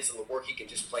defense and the work you can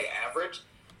just play average,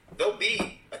 they'll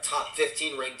be a top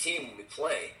 15 ranked team when we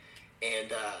play.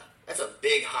 And that's a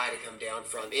big high to come down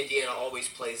from. Indiana always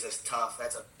plays us tough.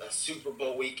 That's a Super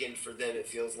Bowl weekend for them, it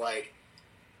feels like.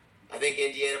 I think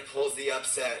Indiana pulls the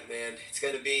upset, man. It's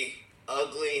going to be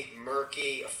ugly,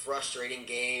 murky, a frustrating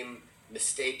game.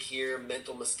 Mistake here,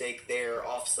 mental mistake there,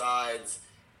 offsides.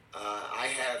 I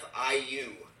have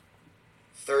IU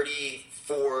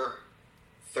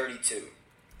 34-32.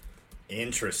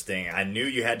 Interesting. I knew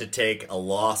you had to take a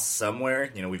loss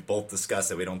somewhere. We've both discussed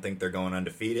that we don't think they're going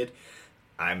undefeated.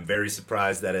 I'm very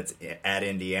surprised that it's at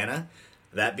Indiana.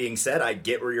 That being said, I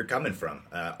get where you're coming from.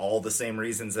 All the same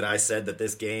reasons that I said that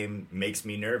this game makes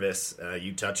me nervous,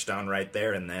 you touched on right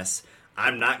there in this.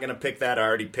 I'm not going to pick that. I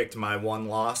already picked my one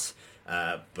loss.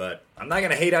 But I'm not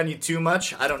going to hate on you too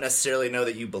much. I don't necessarily know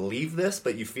that you believe this,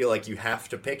 but you feel like you have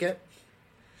to pick it?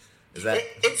 Is that...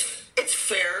 It's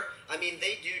fair. I mean,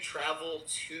 they do travel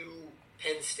to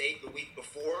Penn State the week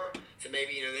before, so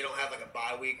maybe, they don't have like a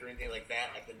bye week or anything like that,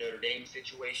 like the Notre Dame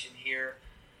situation here.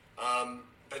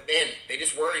 But, man, they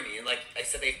just worry me. And like I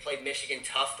said, they've played Michigan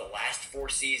tough the last 4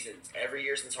 seasons. Every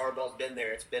year since Harbaugh's been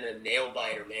there, it's been a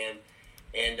nail-biter, man.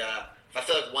 And if I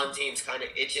feel like one team's kind of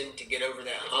itching to get over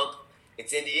that hump,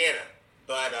 it's Indiana.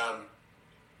 But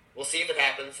we'll see if it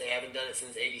happens. They haven't done it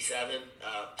since '87.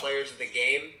 Players of the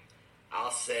game,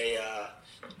 I'll say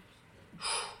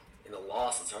in a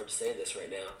loss, it's hard to say this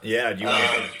right now. Yeah, do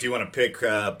you want to pick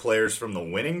players from the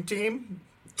winning team?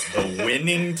 The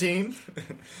winning team?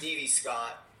 Stevie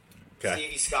Scott. Okay.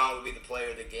 Stevie Scott would be the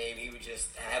player of the game. He would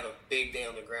just have a big day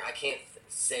on the ground. I can't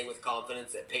say with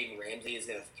confidence that Peyton Ramsey is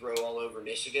going to throw all over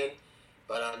Michigan.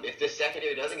 But if this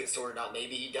secondary doesn't get sorted out,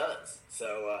 maybe he does.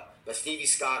 So, but Stevie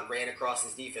Scott ran across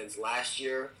his defense last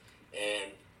year,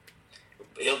 and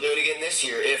he'll do it again this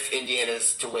year if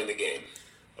Indiana's to win the game.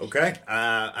 Okay.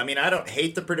 I mean, I don't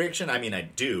hate the prediction. I mean, I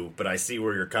do, but I see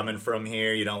where you're coming from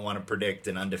here. You don't want to predict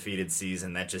an undefeated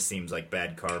season. That just seems like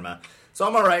bad karma. So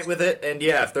I'm all right with it. And,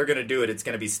 yeah, if they're going to do it, it's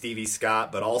going to be Stevie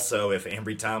Scott. But also, if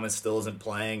Ambry Thomas still isn't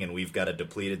playing and we've got a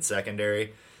depleted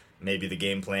secondary, maybe the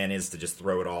game plan is to just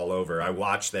throw it all over. I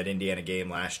watched that Indiana game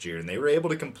last year, and they were able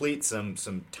to complete some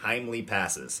timely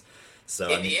passes. So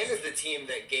Indiana's the team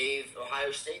that gave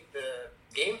Ohio State the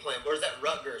game plan? Or is that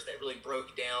Rutgers that really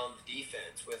broke down the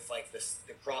defense with like the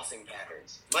crossing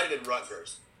patterns? Might have been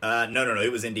Rutgers. No.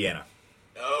 It was Indiana.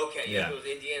 Okay, yeah, it was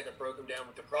Indiana that broke them down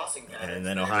with the crossing patterns. And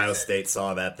then Ohio State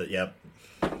saw that. Yep.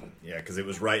 Yeah, because it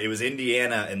was right. It was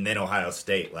Indiana and then Ohio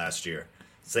State last year.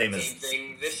 Same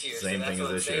thing this year. Same so that's thing what as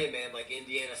I'm this saying, year. man. Like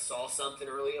Indiana saw something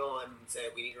early on and said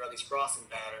we need to run these crossing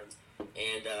patterns,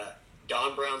 and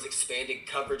Don Brown's expanded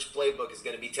coverage playbook is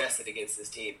going to be tested against this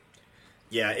team.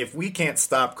 Yeah, if we can't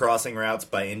stop crossing routes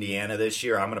by Indiana this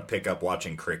year, I'm going to pick up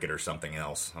watching cricket or something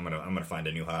else. I'm gonna find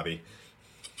a new hobby.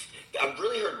 I've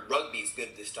really heard rugby's good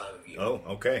this time of year. Oh,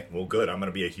 okay. Well, good. I'm going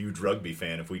to be a huge rugby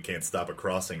fan if we can't stop a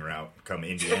crossing route come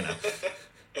Indiana.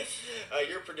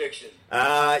 Your prediction?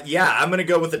 Yeah, I'm going to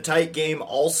go with a tight game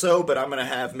also, but I'm going to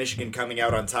have Michigan coming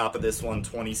out on top of this one,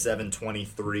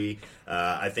 27-23.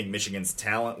 I think Michigan's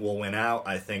talent will win out.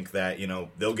 I think that,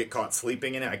 they'll get caught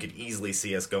sleeping in it. I could easily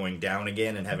see us going down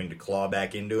again and having to claw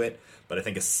back into it. But I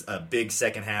think a big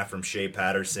second half from Shea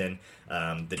Patterson,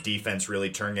 the defense really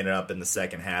turning it up in the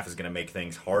second half is going to make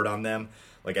things hard on them.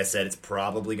 Like I said, it's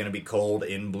probably going to be cold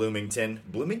in Bloomington.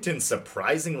 Bloomington's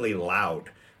surprisingly loud.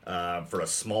 For a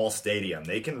small stadium.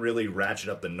 They can really ratchet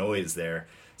up the noise there.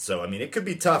 So, it could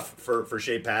be tough for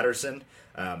Shea Patterson,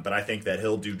 but I think that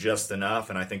he'll do just enough,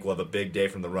 and I think we'll have a big day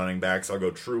from the running backs. I'll go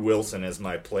True Wilson as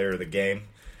my player of the game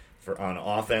on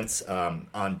offense.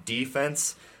 On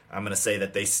defense, I'm going to say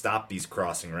that they stop these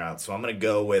crossing routes. So I'm going to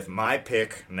go with my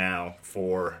pick now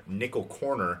for nickel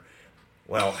corner.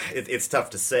 Well, it's tough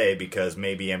to say because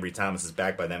maybe Embry Thomas is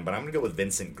back by then, but I'm going to go with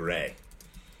Vincent Gray.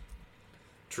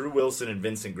 True Wilson and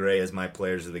Vincent Gray as my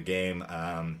players of the game.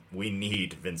 We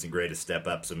need Vincent Gray to step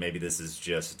up, so maybe this is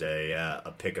just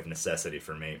a pick of necessity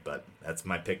for me, but that's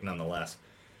my pick nonetheless.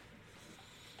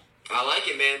 I like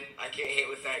it, man. I can't hate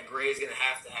with that. Gray's going to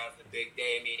have the big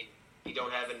day. You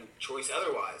don't have a choice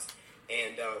otherwise.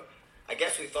 And I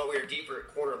guess we thought we were deeper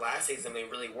at corner last season than we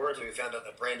really were until we found out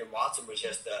that Brandon Watson was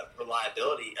just a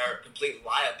complete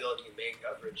liability in man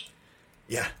coverage.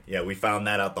 Yeah, we found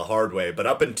that out the hard way. But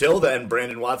up until then,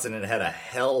 Brandon Watson had a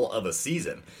hell of a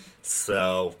season.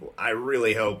 So I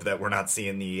really hope that we're not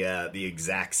seeing the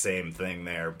exact same thing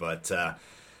there. But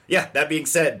that being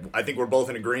said, I think we're both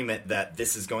in agreement that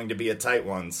this is going to be a tight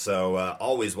one. So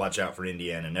always watch out for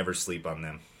Indiana. Never sleep on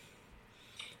them.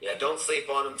 Yeah, don't sleep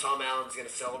on them. Tom Allen's going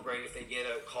to celebrate if they get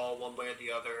a call one way or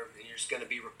the other, and you're just going to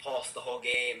be repulsed the whole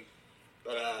game.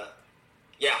 But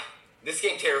this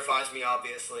game terrifies me,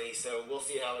 obviously, so we'll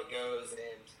see how it goes.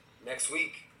 And next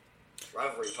week,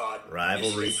 rivalry pod.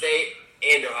 Michigan State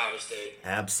and Ohio State.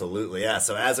 Absolutely, yeah.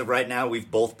 So as of right now,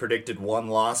 we've both predicted one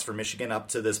loss for Michigan up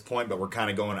to this point, but we're kind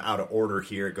of going out of order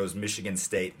here. It goes Michigan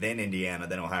State, then Indiana,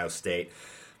 then Ohio State.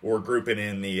 We're grouping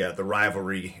in the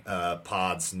rivalry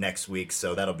pods next week,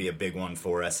 so that'll be a big one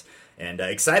for us. And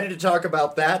excited to talk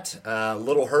about that. A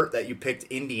little hurt that you picked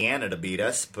Indiana to beat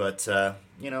us, but,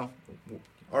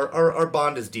 Our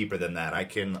bond is deeper than that. I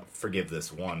can forgive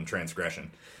this one transgression.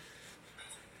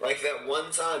 Like that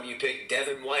one time you picked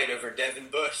Devin White over Devin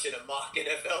Bush in a mock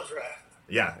NFL draft.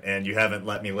 Yeah, and you haven't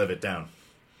let me live it down.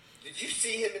 Did you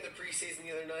see him in the preseason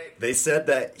the other night? They said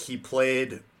that he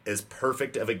played as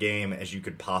perfect of a game as you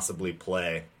could possibly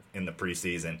play in the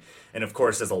preseason. And of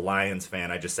course, as a Lions fan,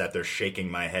 I just sat there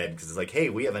shaking my head because it's like, hey,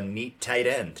 we have a neat tight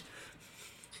end.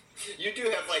 You do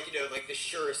have, like the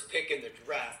surest pick in the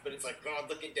draft, but it's like, God,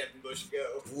 look at Devin Bush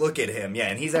go. Look at him, yeah,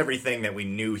 and he's everything that we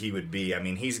knew he would be.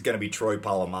 He's going to be Troy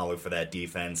Polamalu for that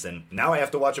defense, and now I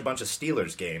have to watch a bunch of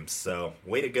Steelers games, so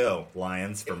way to go,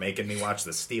 Lions, for making me watch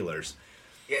the Steelers.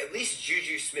 Yeah, at least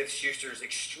Juju Smith-Schuster is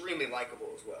extremely likable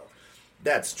as well.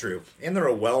 That's true. And they're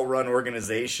a well-run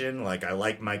organization. I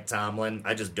like Mike Tomlin.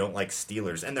 I just don't like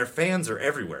Steelers. And their fans are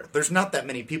everywhere. There's not that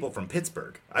many people from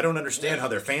Pittsburgh. I don't understand how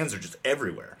their fans are just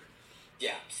everywhere.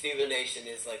 Yeah, Steeler Nation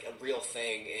is a real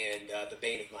thing and the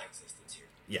bane of my existence here.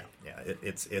 Yeah,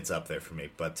 it's up there for me.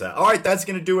 But all right, that's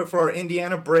going to do it for our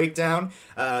Indiana breakdown.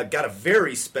 Got a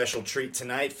very special treat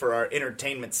tonight for our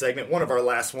entertainment segment, one of our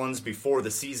last ones before the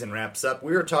season wraps up.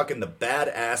 We are talking the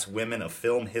badass women of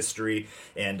film history,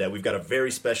 and we've got a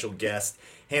very special guest,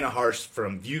 Hannah Harsh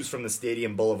from Views from the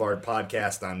Stadium Boulevard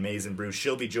podcast on Maize and Brew.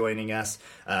 She'll be joining us.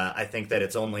 I think that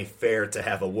it's only fair to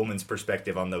have a woman's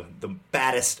perspective on the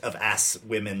baddest of ass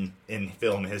women in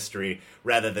film history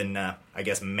rather than,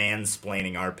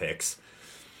 mansplaining our picks.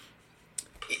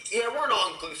 Yeah, we're an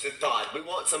all-inclusive pod. We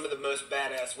want some of the most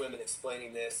badass women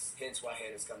explaining this, hence why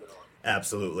Hannah's coming on.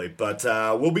 Absolutely. But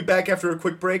we'll be back after a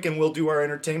quick break, and we'll do our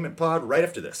entertainment pod right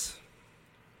after this.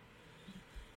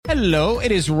 Hello,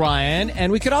 it is Ryan,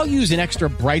 and we could all use an extra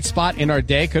bright spot in our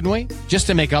day, couldn't we? Just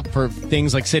to make up for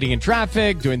things like sitting in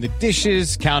traffic, doing the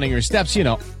dishes, counting your steps,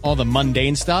 all the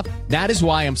mundane stuff. That is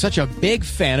why I'm such a big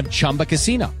fan of Chumba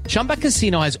Casino. Chumba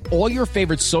Casino has all your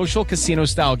favorite social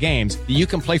casino-style games that you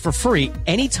can play for free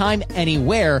anytime,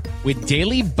 anywhere with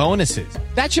daily bonuses.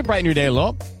 That should brighten your day a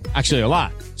little. Actually, a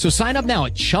lot. So sign up now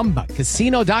at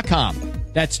ChumbaCasino.com.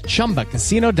 That's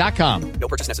ChumbaCasino.com. No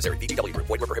purchase necessary. VGW Group.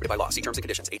 Void where prohibited by law. See terms and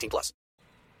conditions. 18+.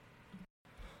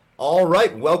 All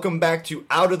right, welcome back to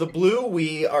Out of the Blue.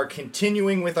 We are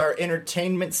continuing with our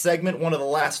entertainment segment, one of the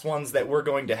last ones that we're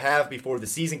going to have before the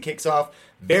season kicks off.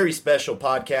 Very special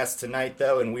podcast tonight,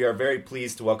 though, and we are very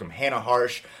pleased to welcome Hannah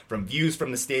Harsh from Views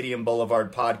from the Stadium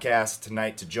Boulevard podcast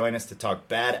tonight to join us to talk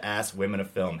badass women of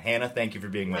film. Hannah, thank you for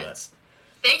being with us.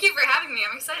 Thank you for having me.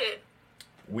 I'm excited.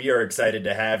 We are excited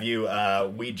to have you.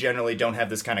 We generally don't have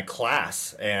this kind of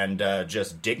class and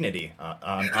just dignity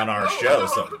on our show,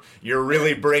 so you're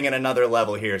really bringing another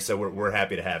level here, so we're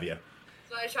happy to have you.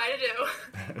 That's what I try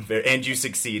to do. And you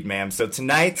succeed, ma'am. So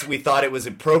tonight we thought it was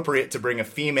appropriate to bring a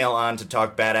female on to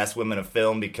talk badass women of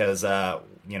film because,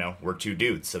 we're two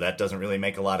dudes, so that doesn't really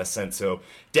make a lot of sense. So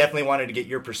definitely wanted to get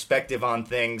your perspective on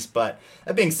things. But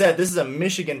that being said, this is a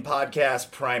Michigan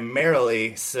podcast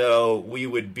primarily, so we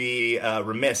would be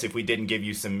remiss if we didn't give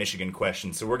you some Michigan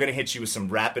questions. So we're going to hit you with some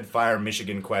rapid-fire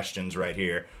Michigan questions right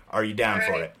here. Are you down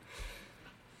for it?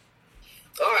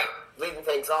 All right, leading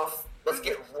things off. Let's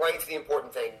get right to the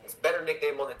important things. Better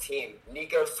nickname on the team,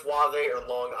 Nico Suave or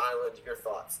Long Island? Your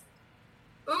thoughts?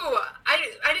 Ooh, I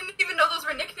didn't even know those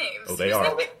were nicknames. Oh, they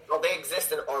are. They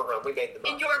exist in our realm. We made them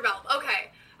up. In your realm,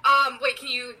 okay. Wait, can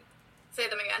you say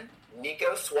them again?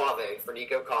 Nico Suave for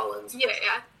Nico Collins. Yeah.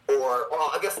 Or,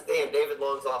 I guess, David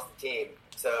Long's off the team.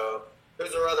 So,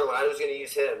 who's our other one? I was going to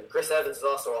use him. Chris Evans is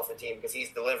also off the team because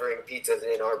he's delivering pizzas in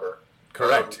Ann Arbor.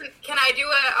 Correct. Can I do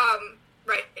a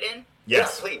write-in?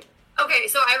 Yes, please. Okay,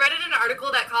 so I read in an article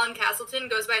that Colin Castleton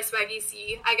goes by Swaggy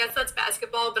C. I guess that's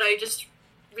basketball, but I just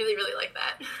really, really like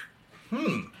that.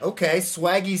 Okay,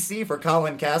 Swaggy C for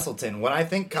Colin Castleton. When I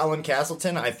think Colin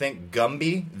Castleton, I think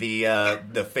Gumby,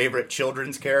 the favorite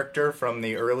children's character from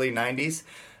the early 90s.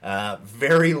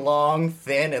 Very long,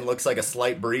 thin, and looks like a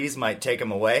slight breeze might take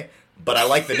him away, but I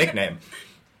like the nickname.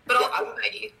 But also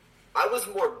Swaggy. I was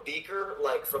more Beaker,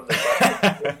 like from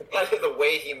the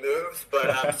way he moves, but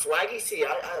Swaggy C,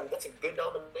 that's a good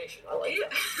nomination. I like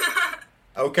that.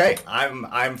 Okay,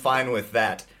 I'm fine with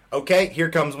that. Okay, here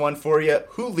comes one for you.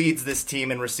 Who leads this team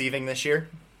in receiving this year?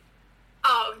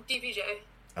 Oh, DPJ.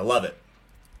 I love it.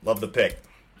 Love the pick.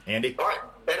 Andy? All right,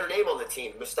 better name on the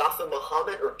team, Mustafa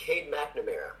Muhammad or Cade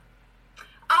McNamara?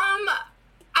 I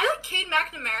like Cade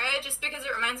McNamara just because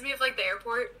it reminds me of, the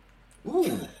airport.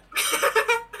 Ooh.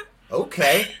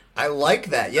 Okay, I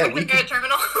like that. Yeah, we could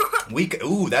terminal.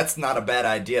 Ooh, that's not a bad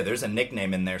idea. There's a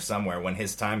nickname in there somewhere when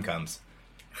his time comes.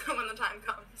 When the time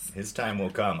comes. His time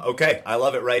will come. Okay, I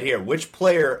love it right here. Which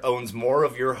player owns more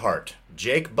of your heart,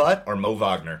 Jake Butt or Mo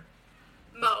Wagner?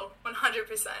 Mo,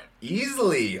 100%.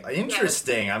 Easily.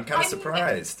 Interesting. Yes. I'm kind of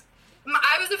surprised.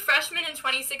 I was a freshman in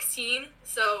 2016,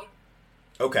 so...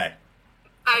 Okay.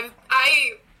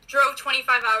 I drove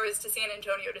 25 hours to San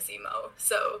Antonio to see Mo,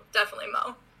 so definitely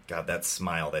Mo. God, that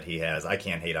smile that he has. I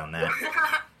can't hate on that.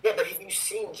 Yeah, but have you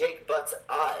seen Jake Butt's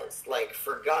eyes?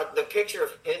 For God, the picture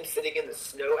of him sitting in the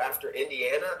snow after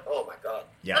Indiana? Oh, my God.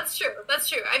 Yeah. That's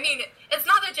true. I mean, it's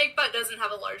not that Jake Butt doesn't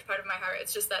have a large part of my heart.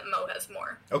 It's just that Mo has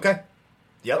more. Okay.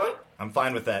 Yep. Right. I'm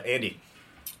fine with that. Andy?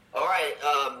 All right.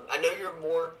 I know you're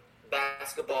more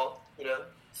basketball,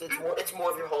 so it's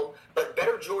more of your home, but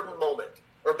better Jordan moment,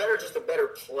 or just a better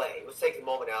play. Let's take the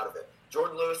moment out of it.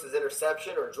 Jordan Lewis's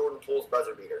interception or Jordan Poole's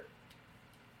buzzer beater?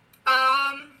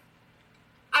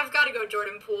 I've got to go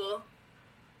Jordan Poole.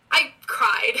 I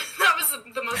cried. That was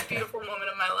the most beautiful moment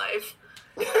of my life.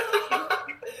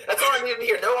 That's all I needed to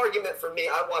hear. No argument from me.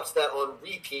 I watched that on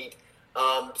repeat.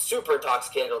 Super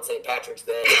intoxicated on St. Patrick's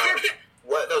Day.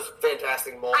 Those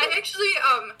fantastic moments. I actually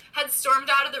had stormed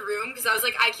out of the room because I was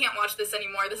like, I can't watch this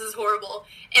anymore. This is horrible.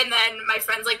 And then my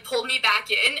friends pulled me back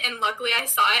in, and luckily I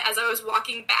saw it as I was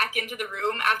walking back into the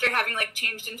room after having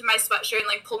changed into my sweatshirt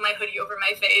and pulled my hoodie over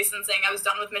my face and saying I was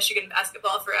done with Michigan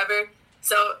basketball forever.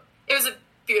 So it was a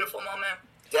beautiful moment.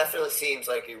 Definitely seems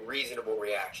like a reasonable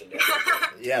reaction.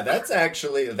 Yeah,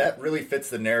 that really fits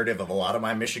the narrative of a lot of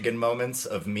my Michigan moments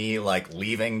of me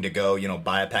leaving to go,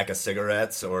 buy a pack of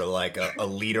cigarettes or a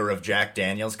liter of Jack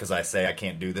Daniels because I say I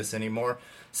can't do this anymore.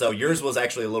 So yours was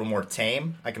actually a little more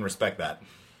tame. I can respect that.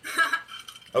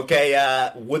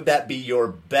 Okay, would that be your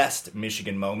best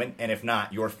Michigan moment? And if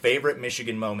not, your favorite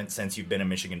Michigan moment since you've been a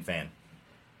Michigan fan?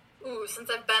 Ooh, since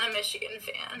I've been a Michigan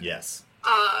fan. Yes.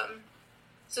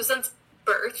 So since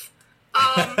birth.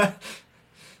 Let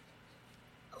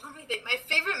me think. My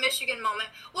favorite Michigan moment.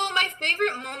 Well, my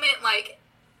favorite moment, like,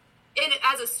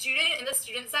 as a student in the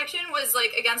student section was,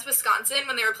 like, against Wisconsin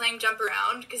when they were playing Jump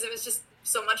Around, because it was just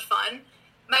so much fun.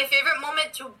 My favorite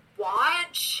moment to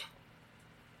watch...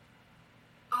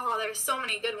 Oh, there's so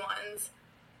many good ones.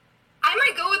 I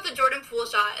might go with the Jordan Poole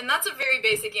shot, and that's a very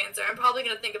basic answer. I'm probably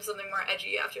going to think of something more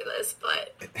edgy after this,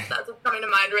 but that's what's coming to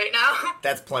mind right now.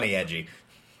 That's plenty edgy.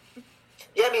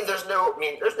 Yeah, there's no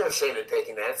shame in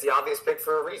taking that. It's the obvious pick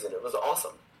for a reason. It was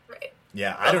awesome. Right.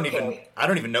 Yeah, I don't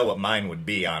even know what mine would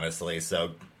be, honestly.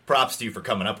 So props to you for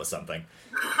coming up with something.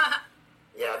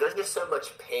 Yeah, there's just so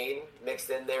much pain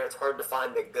mixed in there. It's hard to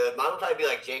find the good. Mine would probably be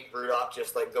like Jake Rudolph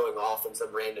just like going off in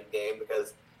some random game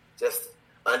because just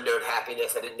unknown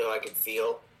happiness I didn't know I could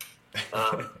feel.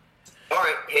 All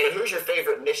right, Hannah, who's your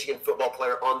favorite Michigan football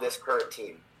player on this current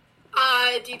team?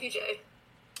 DPJ.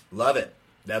 Love it.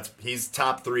 He's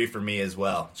top 3 for me as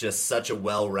well. Just such a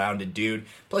well-rounded dude.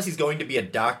 Plus, he's going to be a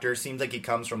doctor. Seems like he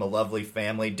comes from a lovely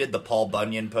family. Did the Paul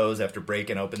Bunyan pose after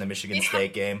breaking open the Michigan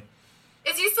State game.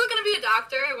 Is he still going to be a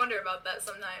doctor? I wonder about that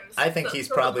sometimes. I think he's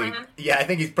probably going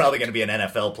to be an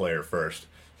NFL player first.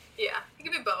 Yeah, he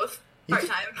could be both.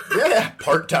 Part-time. Yeah,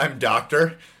 part-time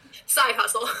doctor. Side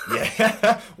hustle.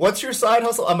 Yeah. What's your side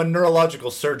hustle? I'm a neurological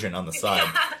surgeon on the side.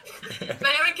 If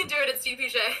anyone can do it, it's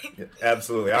DPJ. Yeah,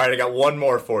 absolutely. All right, I got one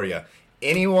more for you.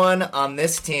 Anyone on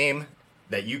this team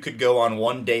that you could go on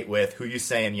one date with, who you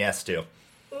saying yes to?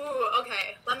 Ooh,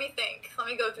 okay. Let me think. Let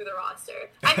me go through the roster.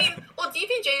 I mean, well,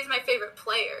 DPJ is my favorite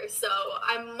player, so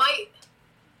I might...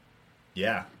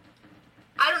 Yeah.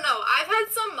 I don't know. I've had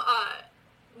some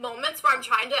moments where I'm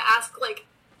trying to ask, like,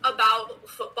 about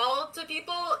football to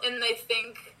people, and they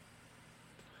think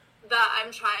that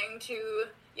I'm trying to...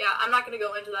 Yeah, I'm not going to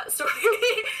go into that story.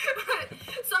 But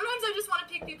sometimes I just want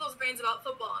to pick people's brains about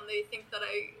football, and they think that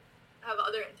I have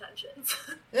other intentions.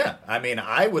 Yeah, I mean,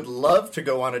 I would love to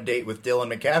go on a date with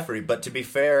Dylan McCaffrey, but to be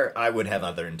fair, I would have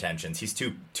other intentions. He's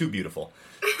too beautiful.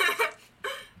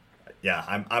 Yeah,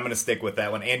 I'm going to stick with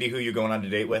that one. Andy, who you going on a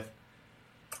date with?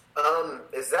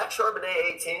 Is that Charbonnet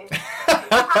 18?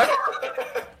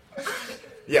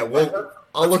 Yeah,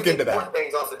 I'll look into that. One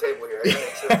thing's off the table here. I gotta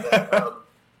make sure that.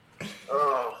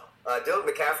 Dylan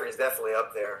McCaffrey is definitely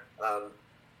up there.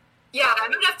 Yeah, I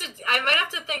might have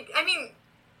to think. I mean,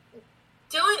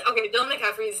 Dylan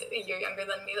McCaffrey is a year younger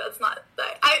than me. That's not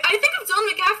that. I think of Dylan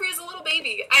McCaffrey as a little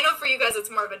baby. I know for you guys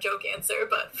it's more of a joke answer,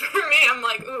 but for me, I'm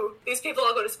like, ooh, these people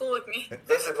all go to school with me.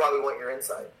 This is why we want your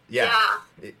insight. Yeah.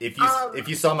 If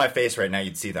you saw my face right now,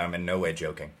 you'd see that I'm in no way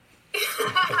joking.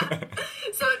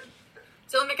 So,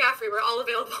 Dylan McCaffrey, we're all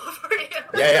available for you.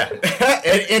 Yeah.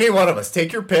 Any one of us.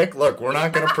 Take your pick. Look, we're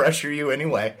not going to pressure you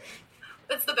anyway.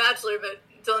 It's The Bachelor, but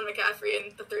Dylan McCaffrey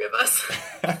and the 3 of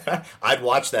us. I'd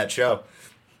watch that show.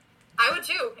 I would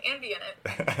too, and be in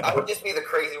it. I would just be the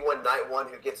crazy night one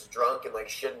who gets drunk and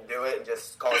shouldn't do it and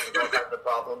just causes all kinds of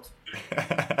problems.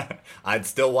 I'd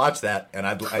still watch that,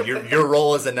 and your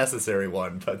role is a necessary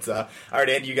one. But all right,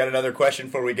 Andy, you got another question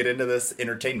before we get into this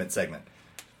entertainment segment?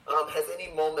 Has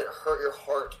any moment hurt your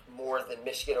heart more than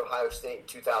Michigan-Ohio State in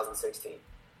 2016?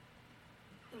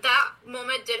 That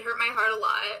moment did hurt my heart a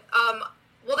lot.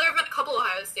 Well, there have been a couple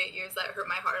Ohio State years that hurt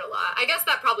my heart a lot. I guess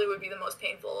that probably would be the most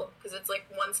painful because it's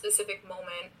one specific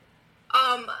moment.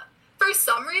 For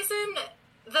some reason,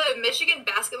 the Michigan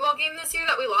basketball game this year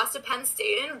that we lost to Penn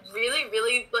State in really,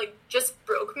 really just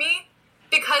broke me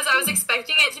because I was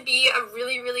expecting it to be a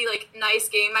really, really nice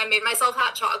game. I made myself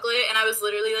hot chocolate and I was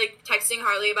literally texting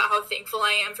Harley about how thankful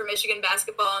I am for Michigan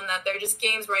basketball and that they're just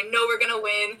games where I know we're gonna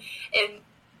win. And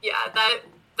yeah, that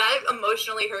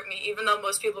emotionally hurt me, even though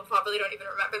most people probably don't even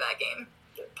remember that game.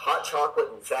 Hot chocolate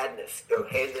and sadness go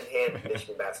hand in hand in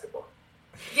Michigan basketball.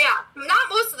 Yeah, not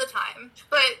most of the time,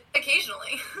 but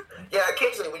occasionally. Yeah,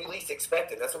 occasionally when you least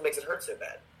expect it. That's what makes it hurt so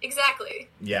bad. Exactly.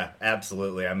 Yeah,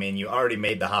 absolutely. I mean, you already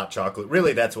made the hot chocolate.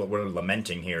 Really, that's what we're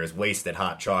lamenting here is wasted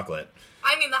hot chocolate.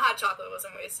 I mean, the hot chocolate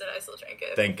wasn't wasted. I still drank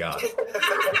it. Thank God.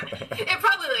 It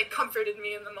probably comforted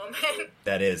me in the moment.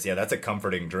 That is, yeah, that's a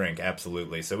comforting drink,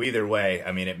 absolutely. So either way,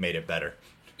 I mean, it made it better.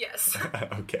 Yes.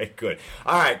 Okay, good.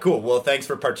 All right, cool. Well, thanks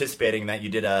for participating in that. You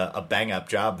did a bang-up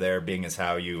job there, being as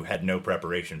how you had no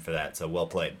preparation for that, so well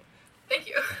played. Thank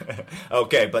you.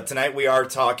 Okay, but tonight we are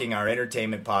talking our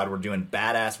entertainment pod. We're doing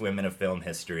Badass Women of Film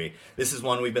History. This is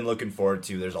one we've been looking forward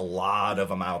to. There's a lot of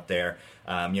them out there.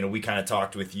 We kind of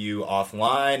talked with you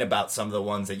offline about some of the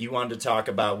ones that you wanted to talk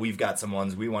about. We've got some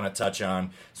ones we want to touch on,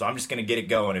 so I'm just going to get it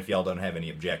going if y'all don't have any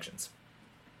objections.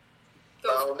 By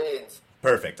all means.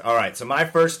 Perfect. All right, so my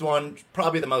first one,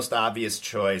 probably the most obvious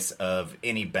choice of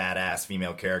any badass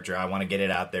female character. I want to get it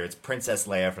out there. It's Princess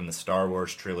Leia from the Star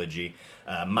Wars trilogy.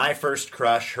 My first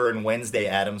crush, her and Wednesday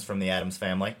Addams from the Addams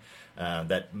Family.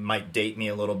 That might date me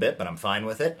a little bit, but I'm fine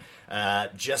with it. The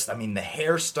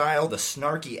hairstyle, the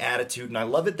snarky attitude, and I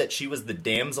love it that she was the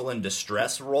damsel in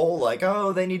distress role, like,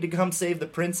 oh, they need to come save the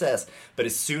princess. But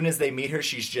as soon as they meet her,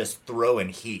 she's just throwing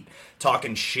heat,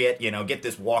 talking shit, get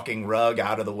this walking rug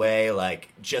out of the way, like,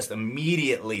 just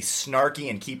immediately snarky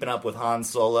and keeping up with Han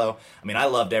Solo. I mean, I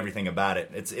loved everything about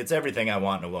it. It's everything I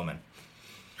want in a woman.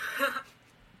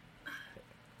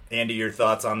 Andy, your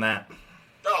thoughts on that?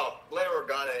 Oh, Leia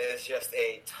Organa is just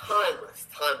a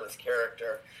timeless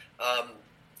character.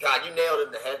 God, you nailed it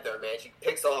in the head there, man. She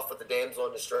picks off with the damsel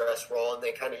in distress role, and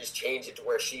they kind of just change it to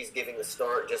where she's giving the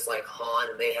start, just like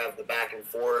Han, and they have the back and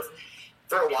forth.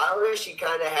 For a while there, she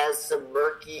kind of has some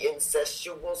murky,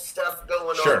 incestual stuff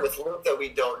going on with Luke that we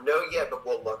don't know yet, but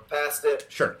we'll look past it.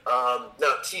 Sure.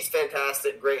 No, she's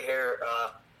fantastic. Great hair.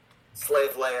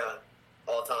 Slave Leia,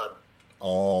 all time.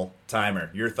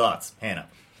 All-timer. Your thoughts, Hannah?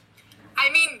 I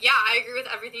mean, yeah, I agree with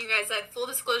everything you guys said. Full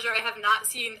disclosure, I have not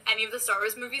seen any of the Star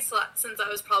Wars movies since I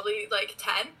was probably,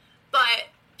 10. But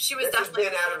she was definitely...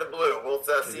 This has been out of the blue. We'll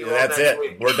see you all next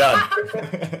week. We're done.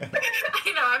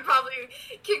 I know, I'm probably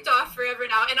kicked off forever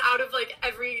now. And out of,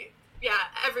 every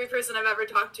person I've ever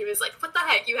talked to is like, what the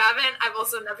heck, you haven't? I've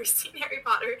also never seen Harry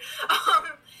Potter.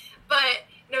 But,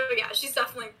 no, yeah, she's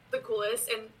definitely the coolest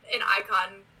and an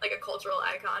icon, like a cultural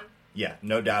icon. Yeah,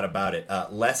 no doubt about it.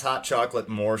 Less hot chocolate,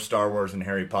 more Star Wars and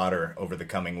Harry Potter over the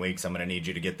coming weeks. I'm going to need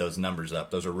you to get those numbers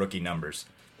up. Those are rookie numbers.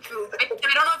 I don't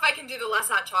know if I can do the less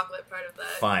hot chocolate part of that.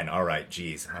 Fine. All right.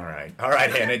 Jeez. All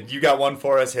right, Hannah. You got one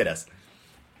for us. Hit us.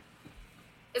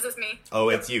 Is this me? Oh,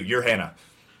 it's you. You're Hannah.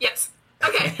 Yes.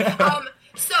 Okay.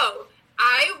 So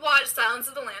I watched Silence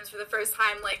of the Lambs for the first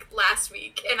time last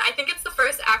week, and I think it's the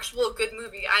first actual good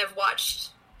movie I have watched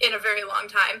in a very long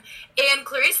time. And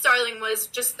Clarice Starling was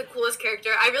just the coolest character.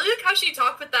 I really like how she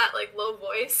talked with that low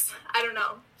voice. I don't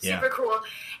know. Super cool.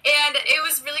 And it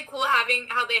was really cool having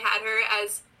how they had her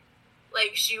as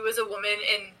she was a woman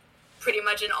in pretty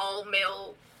much an all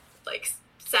male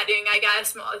setting, I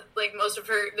guess. Most of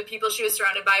the people she was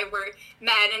surrounded by were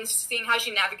men, and seeing how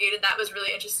she navigated that was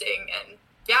really interesting. And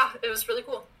yeah, it was really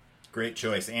cool. Great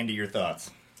choice. Andy, your thoughts?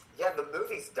 Yeah, the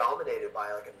movie's dominated by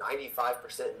a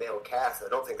 95% male cast. I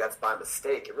don't think that's by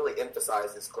mistake. It really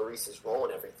emphasizes Clarice's role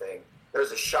and everything.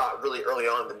 There's a shot really early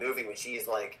on in the movie when she's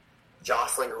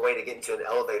jostling her way to get into an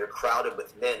elevator crowded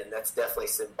with men, and that's definitely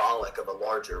symbolic of a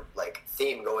larger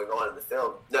theme going on in the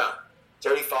film. No,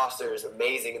 Jodie Foster is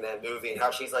amazing in that movie, and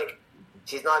how she's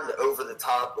she's not an over the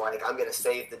top I'm going to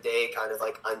save the day kind of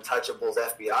Untouchables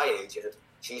FBI agent.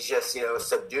 She's just,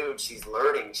 subdued. She's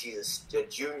learning. She's a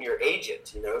junior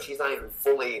agent, She's not even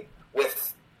fully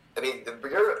with,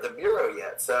 the bureau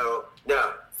yet. So,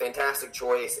 no, fantastic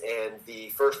choice. And the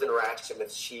first interaction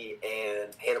with she and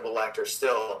Hannibal Lecter,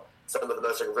 still some of the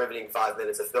most riveting 5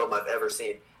 minutes of film I've ever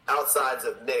seen, outsides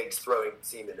of Miggs throwing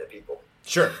semen at people.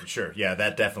 Sure. Yeah,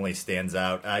 that definitely stands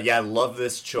out. I love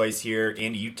this choice here.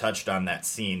 Andy, you touched on that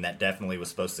scene that definitely was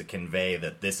supposed to convey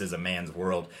that this is a man's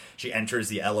world. She enters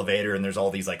the elevator, and there's all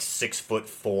these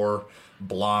 6'4"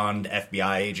 blonde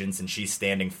FBI agents, and she's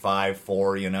standing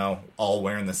 5'4", all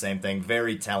wearing the same thing.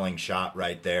 Very telling shot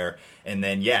right there. And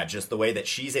then, yeah, just the way that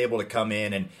she's able to come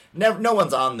in, and no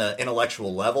one's on the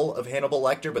intellectual level of Hannibal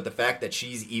Lecter, but the fact that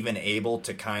she's even able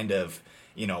to kind of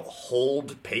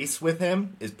hold pace with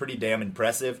him is pretty damn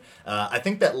impressive. I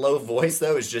think that low voice,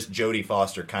 though, is just Jodie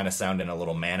Foster kind of sounding a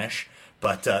little mannish.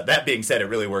 But that being said, it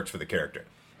really works for the character.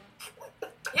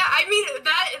 Yeah, I mean,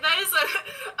 that is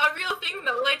a real thing,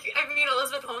 though.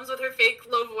 Elizabeth Holmes with her fake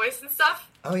low voice and stuff.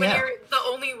 Oh, yeah. When you're the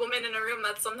only woman in a room,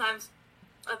 that's sometimes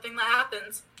a thing that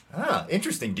happens. Ah,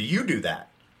 interesting. Do you do that?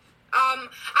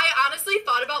 I honestly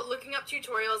thought about looking up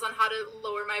tutorials on how to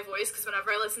lower my voice, because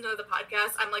whenever I listen to the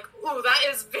podcast, I'm like, ooh, that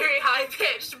is very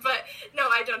high-pitched, but no,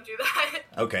 I don't do that.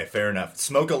 Okay, fair enough.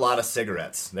 Smoke a lot of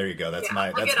cigarettes. There you go. I'll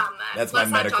get on that. That's Less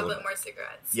my medical. Hot chocolate, more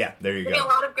cigarettes. Yeah, there you go. Getting a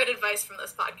lot of good advice from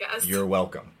this podcast. You're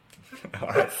welcome. All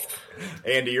right.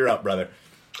 Andy, you're up, brother.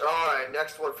 All right,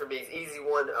 next one for me is easy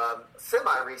one.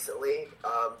 Semi-recently,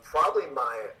 probably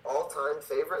my all-time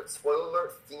favorite, spoiler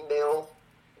alert, female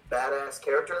badass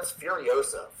character is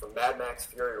Furiosa from Mad Max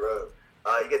Fury Road.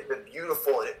 You get the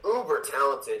beautiful and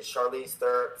uber-talented Charlize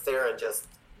Theron just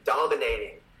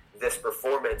dominating this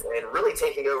performance and really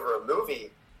taking over a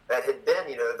movie that had been,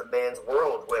 the man's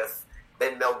world with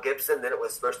then Mel Gibson, then it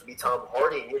was supposed to be Tom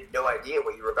Hardy, and you had no idea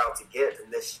what you were about to get,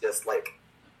 and this just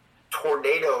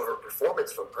tornado of a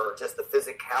performance from her. Just the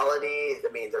physicality.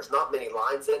 I mean, there's not many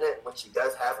lines in it. When she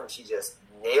does have them, she just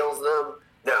nails them.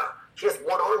 No, she has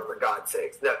one arm, for God's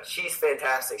sakes. No, she's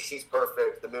fantastic. She's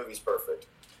perfect. The movie's perfect.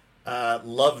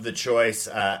 Love the choice.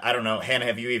 I don't know. Hannah,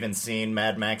 have you even seen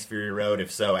Mad Max Fury Road?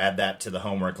 If so, add that to the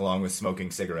homework along with smoking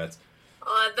cigarettes.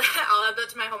 I'll add that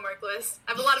to my homework list.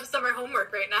 I have a lot of summer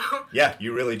homework right now. Yeah,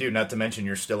 you really do. Not to mention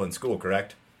you're still in school,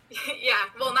 correct? Yeah,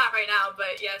 well, not right now,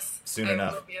 but yes. Soon I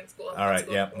enough. will be in school. All right,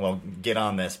 yeah, well, get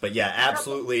on this. But yeah,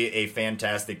 absolutely a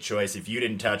fantastic choice. If you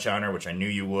didn't touch on her, which I knew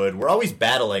you would, we're always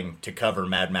battling to cover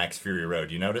Mad Max Fury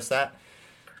Road. You notice that?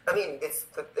 I mean, it's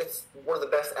one of the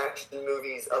best action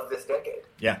movies of this decade.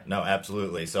 Yeah, no,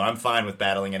 absolutely. So I'm fine with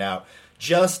battling it out.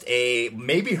 Just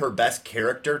maybe her best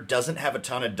character, doesn't have a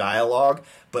ton of dialogue,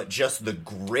 but just the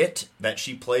grit that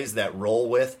she plays that role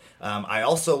with. I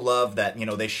also love that,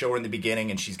 they show her in the beginning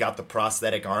and she's got the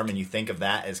prosthetic arm and you think of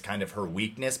that as kind of her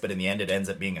weakness, but in the end it ends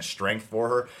up being a strength for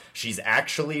her. She's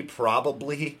actually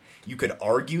probably, you could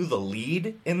argue, the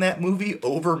lead in that movie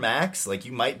over Max. Like,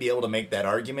 you might be able to make that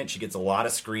argument. She gets a lot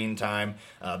of screen time.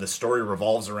 The story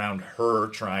revolves around her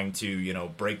trying to,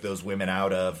 break those women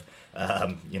out of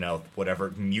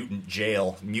whatever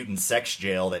mutant sex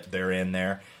jail that they're in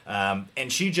there.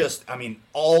 And she just,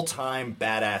 all-time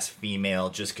badass female,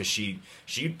 just because she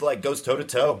goes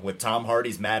toe-to-toe with Tom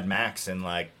Hardy's Mad Max and,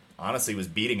 honestly was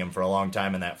beating him for a long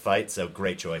time in that fight, so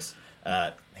great choice.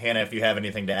 Hannah, if you have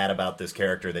anything to add about this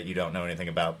character that you don't know anything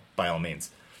about, by all means.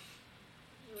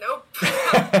 Nope.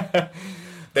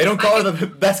 They don't call her the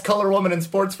best color woman in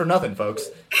sports for nothing, folks.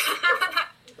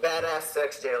 Badass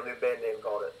sex jail, new band name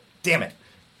called it. Damn it.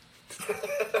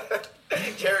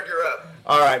 Jared, you're up.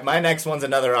 All right, my next one's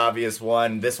another obvious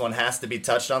one. This one has to be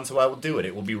touched on, so I will do it.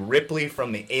 It will be Ripley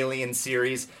from the Alien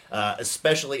series,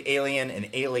 especially Alien and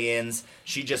Aliens.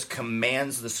 She just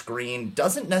commands the screen,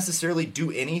 doesn't necessarily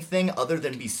do anything other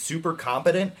than be super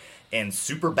competent and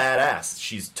super badass.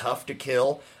 She's tough to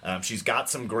kill. She's got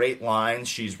some great lines.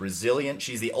 She's resilient.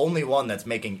 She's the only one that's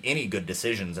making any good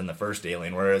decisions in the first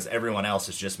Alien, whereas everyone else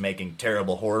is just making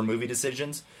terrible horror movie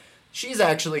decisions. She's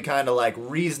actually kind of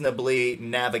reasonably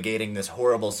navigating this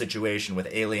horrible situation with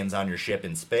aliens on your ship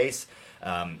in space.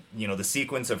 The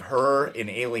sequence of her in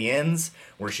Aliens,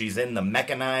 where she's in the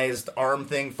mechanized arm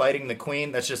thing fighting the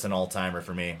Queen, that's just an all-timer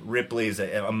for me. Ripley's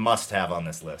a must-have on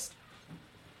this list.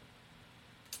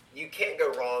 You can't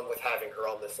go wrong with having her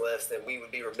on this list, and we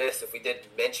would be remiss if we didn't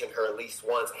mention her at least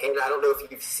once. Hannah, I don't know if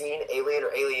you've seen Alien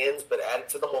or Aliens, but add it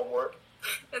to the homework.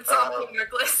 It's on the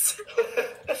homework list.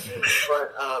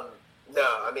 But,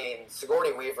 no,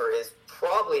 Sigourney Weaver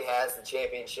probably has the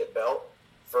championship belt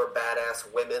for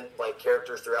badass women,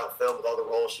 characters throughout film with all the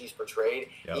roles she's portrayed.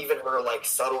 Yep. Even her,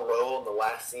 subtle role in the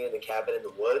last scene in the cabin in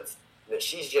the woods.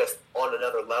 She's just on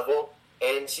another level.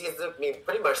 And she's,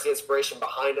 pretty much the inspiration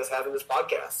behind us having this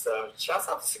podcast. So, shouts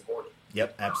out to Sigourney.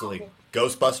 Yep, absolutely.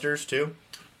 Ghostbusters, too?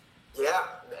 Yeah,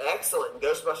 excellent.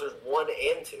 Ghostbusters 1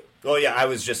 and 2. Oh, yeah, I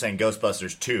was just saying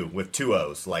Ghostbusters 2 with 2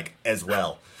 O's, as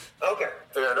well. Okay,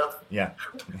 fair enough. Yeah,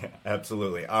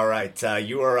 absolutely. All right,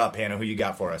 you are up, Hannah. Who you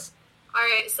got for us? All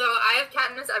right, so I have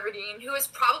Katniss Everdeen, who is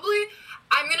probably,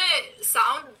 I'm going to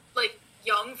sound,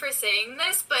 young for saying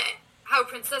this, but how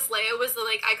Princess Leia was the,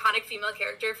 iconic female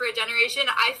character for a generation,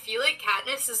 I feel like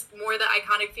Katniss is more the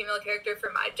iconic female character for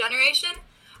my generation.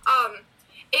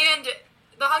 And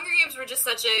the Hunger Games were just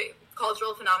such a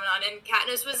cultural phenomenon, and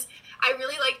Katniss was, I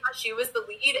really liked how she was the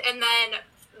lead, and then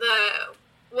the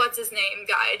what's-his-name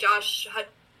guy, Josh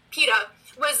Peta,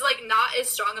 was, not as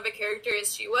strong of a character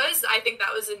as she was. I think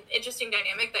that was an interesting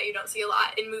dynamic that you don't see a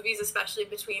lot in movies, especially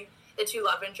between the two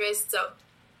love interests. So,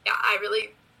 yeah, I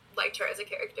really liked her as a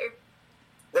character.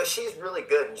 No, she's really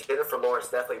good, and Jennifer Lawrence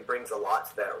definitely brings a lot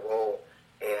to that role.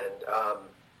 And,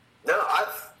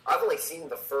 I've only seen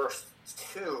the first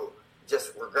 2,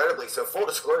 just regrettably. So, full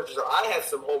disclosure, I have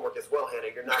some homework as well, Hannah.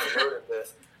 You're not alone in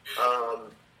this.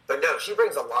 But no, she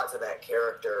brings a lot to that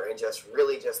character, and just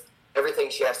everything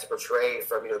she has to portray,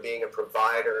 from being a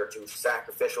provider to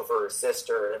sacrificial for her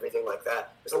sister and everything like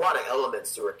that. There's a lot of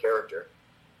elements to her character.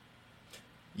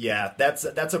 Yeah, that's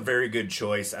a very good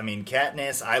choice.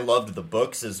 Katniss, I loved the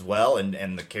books as well,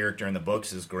 and the character in the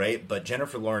books is great, but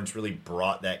Jennifer Lawrence really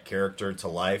brought that character to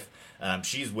life.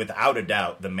 She's without a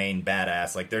doubt the main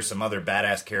badass. There's some other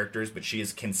badass characters, but she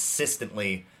is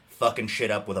consistently fucking shit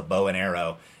up with a bow and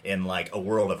arrow in a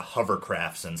world of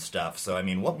hovercrafts and stuff. So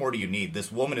what more do you need?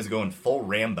 This woman is going full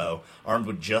Rambo, armed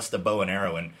with just a bow and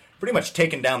arrow, and pretty much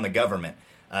taking down the government.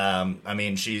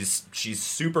 She's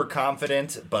super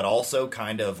confident, but also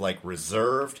kind of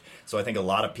reserved. So I think a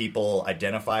lot of people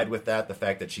identified with that, the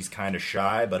fact that she's kind of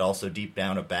shy, but also deep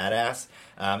down a badass.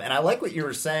 And I like what you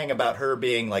were saying about her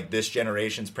being like this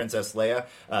generation's Princess Leia.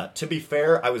 To be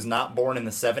fair, I was not born in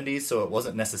the 70s, so it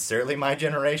wasn't necessarily my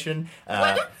generation.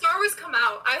 When did Star Wars come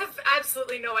out? I have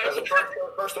absolutely no idea.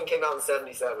 The first one came out in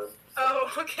 77.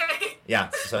 Oh, okay. Yeah,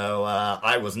 so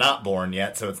I was not born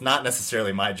yet, so it's not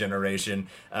necessarily my generation.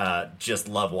 Just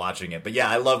love watching it. But yeah,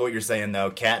 I love what you're saying,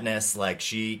 though. Katniss, like,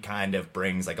 she kind of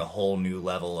brings like a whole new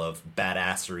level of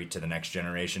badassery to the next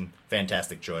generation.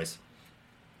 Fantastic choice.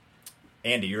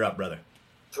 Andy, you're up, brother.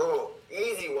 Cool.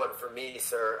 Easy one for me,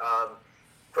 sir.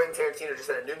 Quentin Tarantino just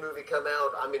had a new movie come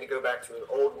out. I'm going to go back to an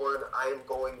old one. I am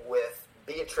going with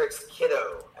Beatrix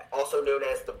Kiddo, also known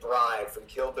as The Bride, from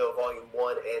Kill Bill Volume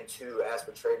 1 and 2, as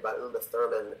portrayed by Uma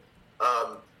Thurman.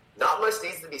 Not much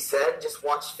needs to be said. Just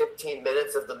watch 15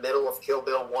 minutes of the middle of Kill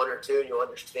Bill 1 or 2, and you'll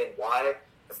understand why.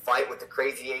 The fight with the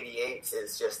Crazy 88s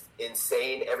is just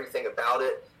insane. Everything about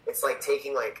it. It's like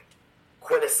taking, like,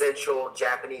 quintessential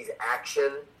Japanese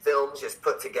action films just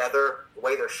put together, the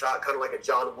way they're shot, kind of like a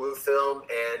John Woo film,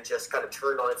 and just kind of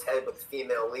turned on its head with the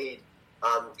female lead.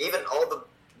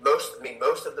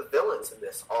 Most of the villains in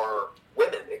this are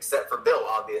women, except for Bill,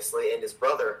 obviously, and his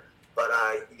brother. But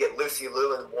you get Lucy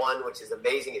Liu in one, which is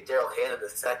amazing, and Daryl Hannah in the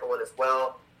second one as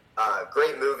well.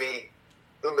 Great movie.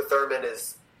 Uma Thurman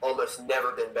has almost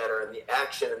never been better, and the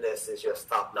action in this is just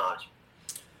top-notch.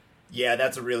 Yeah,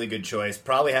 that's a really good choice.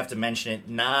 Probably have to mention it.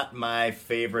 Not my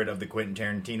favorite of the Quentin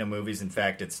Tarantino movies. In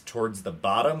fact, it's towards the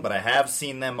bottom, but I have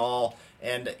seen them all.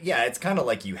 And yeah, it's kind of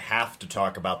like you have to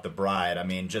talk about The Bride. I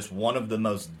mean, just one of the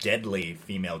most deadly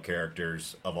female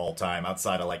characters of all time,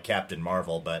 outside of like Captain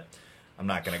Marvel, but I'm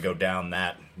not going to go down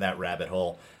that rabbit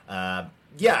hole.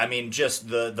 Yeah, I mean, just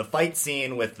the fight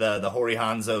scene with the Hori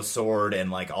Hanzo sword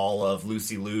and like all of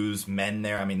Lucy Liu's men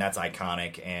there, I mean, that's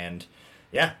iconic. And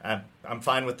yeah, I'm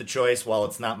fine with the choice. While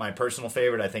it's not my personal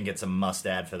favorite, I think it's a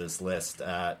must-add for this list.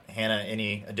 Hannah,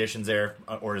 any additions there,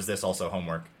 or is this also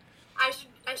homework? I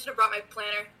should have brought my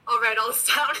planner. I'll write all this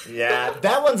down. Yeah,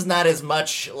 that one's not as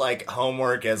much like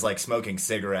homework as like smoking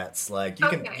cigarettes. Like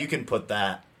you can put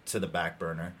that to the back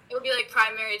burner. It would be like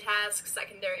primary tasks,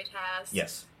 secondary tasks.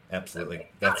 Yes, absolutely. Okay,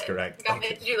 That's correct. Got my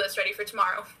to-do list ready for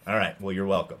tomorrow. All right. Well, you're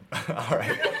welcome. All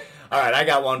right. I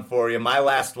got one for you. My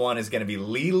last one is going to be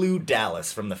Leeloo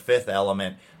Dallas from The Fifth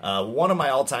Element. One of my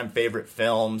all-time favorite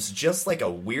films. Just like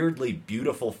a weirdly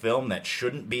beautiful film that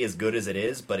shouldn't be as good as it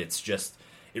is, but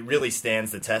it really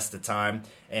stands the test of time.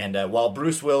 And while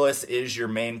Bruce Willis is your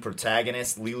main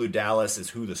protagonist, Leeloo Dallas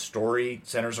is who the story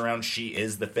centers around. She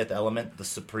is the fifth element, the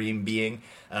supreme being.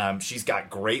 She's got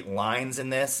great lines in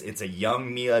this. It's a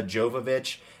young Mila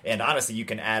Jovovich. And honestly, you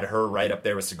can add her right up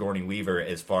there with Sigourney Weaver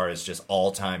as far as just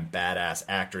all-time badass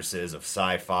actresses of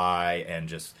sci-fi and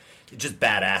just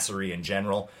badassery in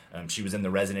general. She was in the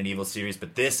Resident Evil series,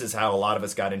 but this is how a lot of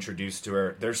us got introduced to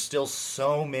her. There's still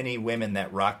so many women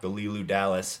that rock the Leeloo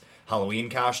Dallas Halloween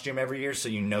costume every year, so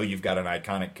you know you've got an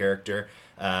iconic character.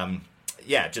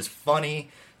 Yeah, just funny,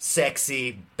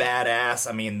 sexy, badass.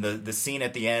 I mean, the scene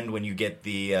at the end when you get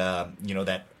the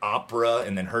that opera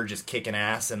and then her just kicking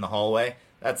ass in the hallway,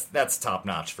 that's top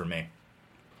notch for me.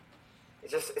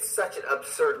 It's such an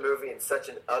absurd movie and such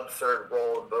an absurd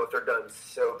role, and both are done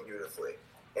so beautifully.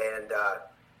 And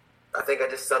I think I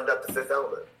just summed up The Fifth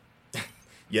Element.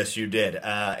 Yes, you did.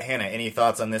 Hannah, any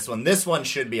thoughts on this one? This one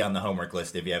should be on the homework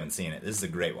list if you haven't seen it. This is a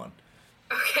great one.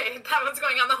 Okay, that one's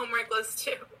going on the homework list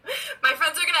too. My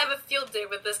friends are going to have a field day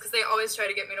with this because they always try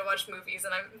to get me to watch movies,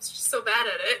 and I'm just so bad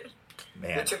at it.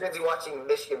 Man. You're too busy watching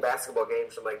Michigan basketball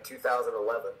games from like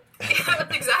 2011. Yeah,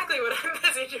 that's exactly what I'm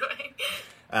busy doing.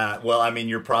 Well, I mean,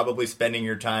 you're probably spending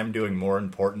your time doing more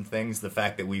important things. The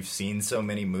fact that we've seen so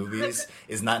many movies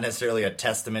is not necessarily a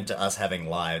testament to us having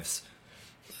lives.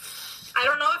 I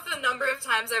don't know if the number of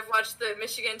times I've watched the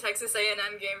Michigan-Texas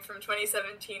A&M game from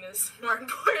 2017 is more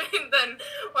important than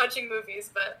watching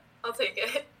movies, but I'll take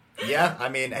it. Yeah, I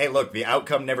mean, hey, look, the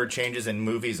outcome never changes in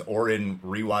movies or in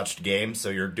rewatched games, so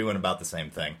you're doing about the same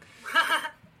thing.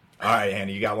 All right,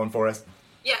 Hannah, you got one for us?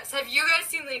 Yes. Have you guys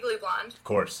seen Legally Blonde? Of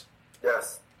course.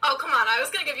 Yes. Oh, come on. I was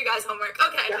going to give you guys homework.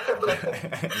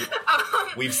 Okay.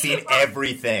 We've seen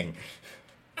everything.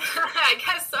 I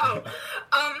guess so.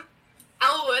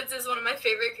 Elle Woods is one of my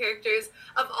favorite characters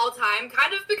of all time,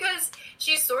 kind of because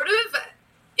she's sort of,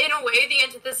 in a way, the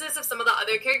antithesis of some of the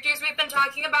other characters we've been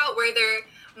talking about, where they're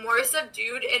more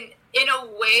subdued, and in a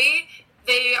way,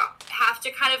 they have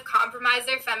to kind of compromise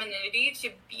their femininity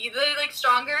to be the, like,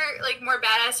 stronger, like, more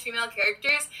badass female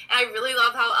characters, and I really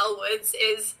love how Elle Woods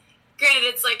is, granted,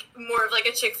 it's, like, more of, like,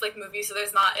 a chick flick movie, so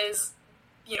there's not as,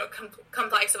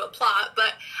 complex of a plot,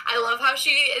 but I love how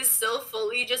she is still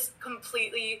fully just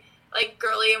completely like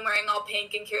girly and wearing all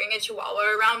pink and carrying a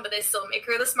chihuahua around, but they still make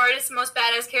her the smartest, most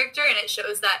badass character, and it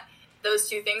shows that those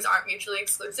two things aren't mutually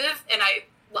exclusive, and I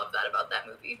love that about that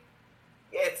movie.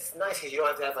 Yeah, it's nice because you don't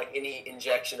have to have like any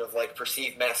injection of like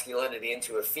perceived masculinity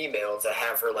into a female to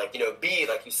have her like, you know, be,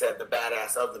 like you said, the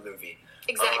badass of the movie.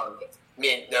 Exactly. I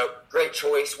mean, no, great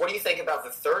choice. What do you think about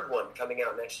the third one coming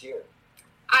out next year?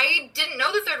 I didn't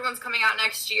know the third one's coming out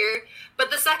next year,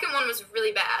 but the second one was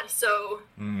really bad, so...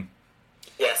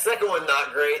 Yeah, second one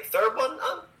not great. Third one,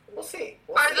 we'll see.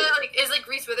 Is like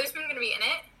Reese Witherspoon going to be in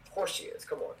it? Of course she is.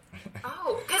 Come on.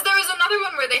 Oh, because there was another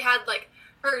one where they had like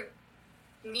her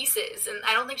nieces, and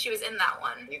I don't think she was in that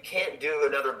one. You can't do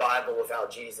another Bible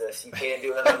without Jesus. You can't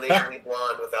do another Legally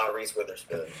Blonde without Reese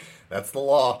Witherspoon. That's the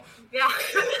law. Yeah.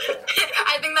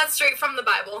 I think that's straight from the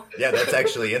Bible. Yeah, that's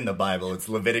actually in the Bible. It's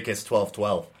Leviticus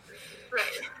 12:12.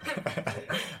 Right.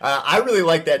 I really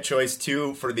like that choice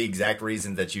too for the exact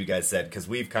reasons that you guys said, because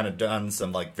we've kind of done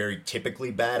some like very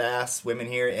typically badass women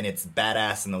here, and it's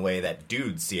badass in the way that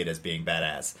dudes see it as being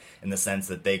badass, in the sense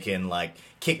that they can like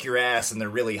kick your ass and they're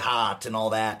really hot and all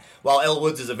that. While Elle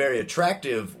Woods is a very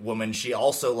attractive woman, she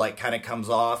also like kind of comes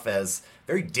off as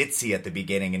very ditzy at the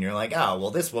beginning, and you're like, oh,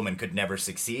 well, this woman could never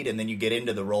succeed, and then you get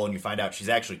into the role and you find out she's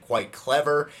actually quite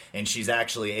clever, and she's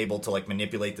actually able to like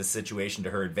manipulate the situation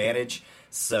to her advantage.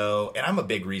 So, and I'm a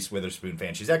big Reese Witherspoon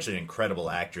fan. She's actually an incredible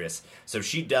actress. So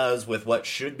she does with what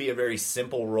should be a very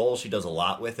simple role, she does a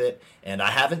lot with it. And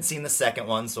I haven't seen the second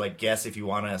one, so I guess if you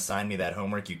want to assign me that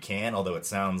homework, you can, although it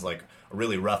sounds like a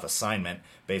really rough assignment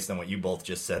based on what you both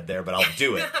just said there, but I'll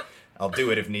do it. I'll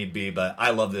do it if need be, but I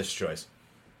love this choice.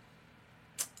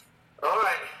 All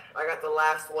right, I got the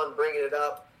last one bringing it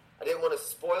up. I didn't want to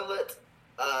spoil it.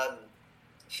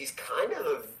 She's kind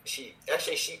of she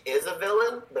is a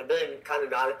villain, but then kind of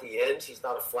not at the end. She's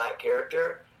not a flat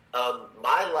character.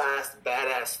 My last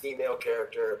badass female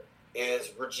character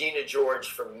is Regina George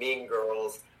from Mean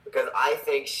Girls, because I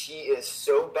think she is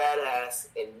so badass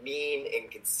and mean and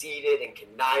conceited and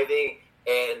conniving,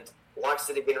 and watched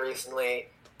it again recently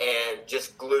and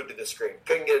just glued to the screen.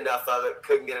 Couldn't get enough of it.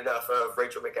 Couldn't get enough of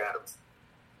Rachel McAdams.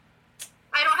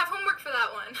 I don't have homework for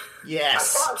that one.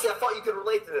 Yes. I thought you could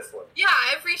relate to this one. Yeah,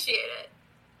 I appreciate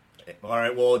it. All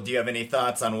right, well, do you have any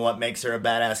thoughts on what makes her a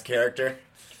badass character?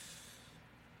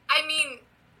 I mean,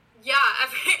 yeah,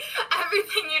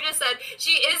 everything you just said.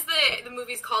 She is the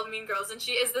movie's called Mean Girls, and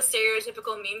she is the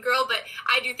stereotypical mean girl, but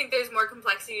I do think there's more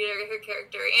complexity to her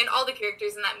character, and all the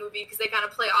characters in that movie, because they kind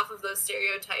of play off of those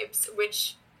stereotypes,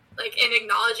 which, like, in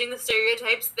acknowledging the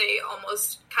stereotypes, they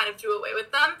almost kind of do away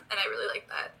with them, and I really like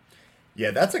that.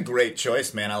 Yeah, that's a great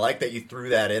choice, man. I like that you threw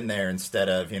that in there instead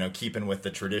of, keeping with the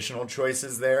traditional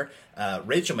choices there.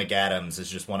 Rachel McAdams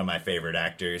is just one of my favorite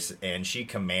actors, and she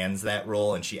commands that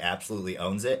role, and she absolutely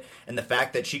owns it. And the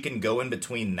fact that she can go in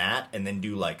between that and then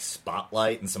do, like,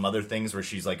 Spotlight and some other things where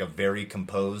she's, like, a very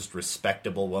composed,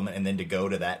 respectable woman, and then to go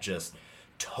to that just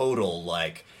total,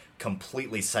 like,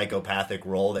 completely psychopathic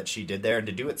role that she did there, and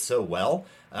to do it so well.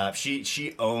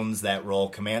 She owns that role,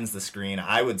 commands the screen.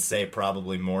 I would say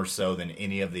probably more so than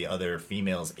any of the other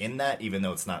females in that, even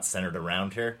though it's not centered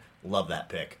around her. Love that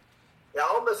pick. Yeah,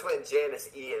 I almost went Janice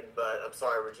Ian, but I'm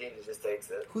sorry, Regina just takes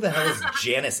it. Who the hell is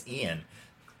Janice Ian?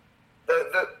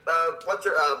 What's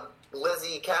her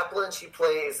Lizzie Kaplan? She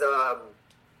plays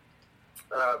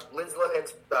Lindsay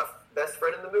Lohan's best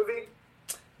friend in the movie.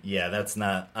 Yeah, that's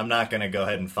not... I'm not going to go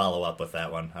ahead and follow up with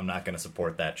that one. I'm not going to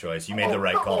support that choice. You made the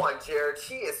right call. Come on, Jared.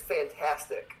 She is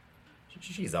fantastic.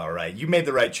 She's all right. You made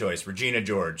the right choice. Regina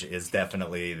George is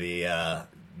definitely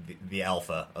the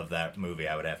alpha of that movie,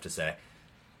 I would have to say.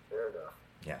 Fair enough.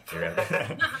 Yeah,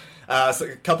 fair enough. So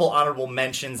a couple honorable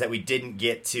mentions that we didn't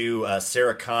get to.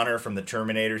 Sarah Connor from the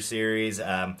Terminator series.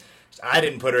 I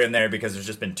didn't put her in there because there's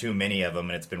just been too many of them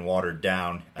and it's been watered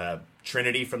down.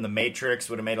 Trinity from The Matrix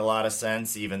would have made a lot of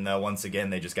sense, even though, once again,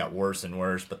 they just got worse and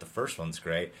worse, but the first one's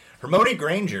great. Hermione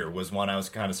Granger was one I was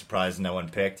kind of surprised no one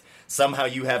picked. Somehow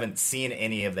you haven't seen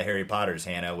any of the Harry Potters,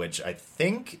 Hannah, which I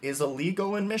think is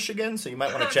illegal in Michigan, so you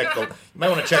might want to check the laws.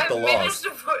 I've managed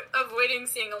to avoiding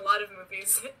seeing a lot of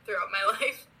movies throughout my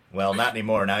life. Well, not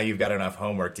anymore. Now you've got enough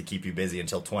homework to keep you busy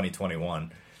until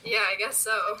 2021. Yeah, I guess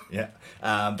so. Yeah.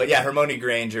 But yeah, Hermione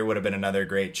Granger would have been another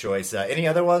great choice. Any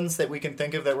other ones that we can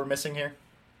think of that we're missing here?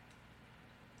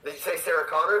 Did you say Sarah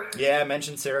Connor? Yeah, I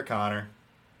mentioned Sarah Connor.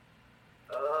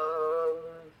 I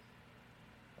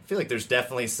feel like there's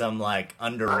definitely some, like,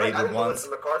 underrated ones.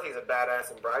 Melissa McCarthy's a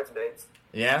badass in Bridesmaids.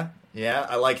 Yeah.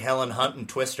 I like Helen Hunt in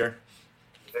Twister.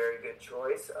 Very good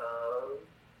choice.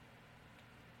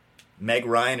 Meg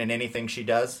Ryan in anything she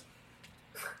does.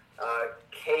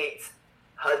 Kate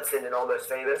Hudson in Almost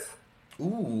Famous.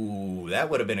 Ooh, that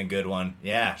would have been a good one.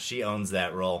 Yeah, she owns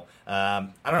that role. I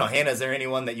don't know, Hannah, is there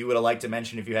anyone that you would have liked to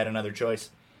mention if you had another choice?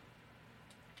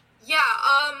 Yeah,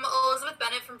 Elizabeth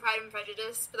Bennet from Pride and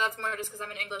Prejudice, but that's more just because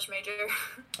I'm an English major.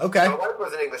 Okay. My wife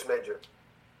was an English major.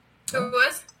 Who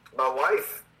was? My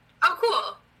wife. Oh,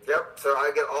 cool. Yep, so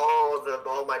I get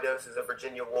all my doses of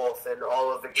Virginia Woolf and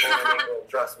all of Victorian England.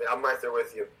 Trust me, I'm right there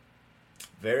with you.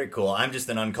 Very cool. I'm just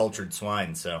an uncultured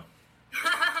swine, so.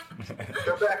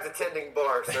 Go back to tending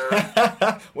bar,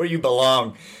 sir. Where you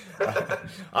belong.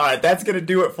 All right, that's going to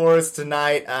do it for us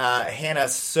tonight. Hannah,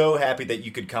 so happy that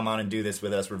you could come on and do this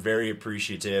with us. We're very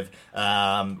appreciative.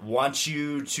 Want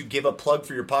you to give a plug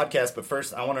for your podcast, but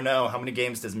first I want to know, how many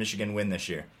games does Michigan win this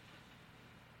year?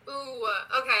 Ooh,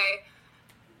 okay.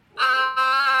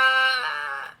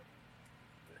 I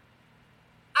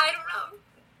don't know.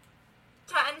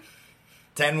 10.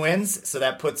 10 wins, so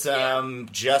that puts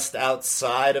just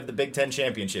outside of the Big Ten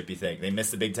championship, you think? They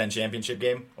missed the Big Ten championship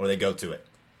game, or they go to it?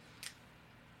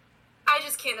 I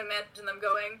just can't imagine them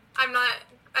going. I'm not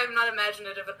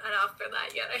imaginative enough for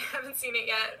that yet. I haven't seen it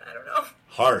yet. I don't know.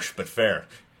 Harsh, but fair.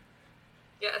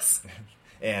 Yes.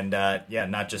 And,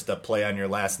 not just a play on your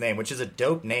last name, which is a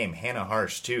dope name, Hannah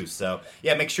Harsh, too. So,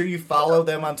 yeah, make sure you follow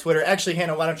them on Twitter. Actually,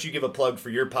 Hannah, why don't you give a plug for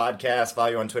your podcast,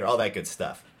 follow you on Twitter, all that good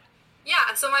stuff.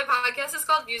 Yeah, so my podcast is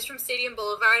called Views from Stadium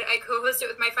Boulevard. I co-host it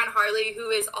with my friend Harley,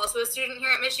 who is also a student here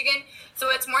at Michigan.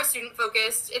 So it's more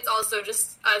student-focused. It's also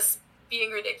just us being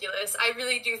ridiculous. I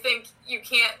really do think you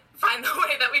can't find the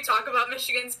way that we talk about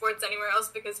Michigan sports anywhere else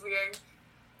because we are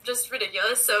just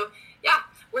ridiculous. So, yeah,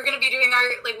 we're going to be doing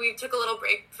we took a little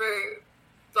break for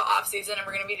the off-season, and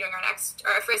we're going to be doing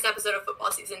our first episode of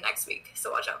football season next week.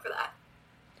 So watch out for that.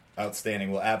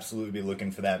 Outstanding. We'll absolutely be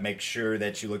looking for that. Make sure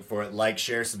that you look for it. Like,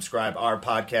 share, subscribe. Our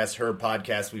podcast, her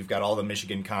podcast. We've got all the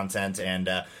Michigan content, and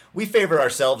we favor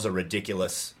ourselves a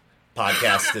ridiculous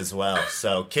podcast as well.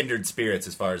 So kindred spirits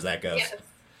as far as that goes. Yes,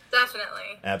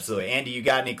 definitely. Absolutely. Andy, you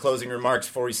got any closing remarks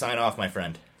before we sign off, my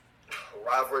friend?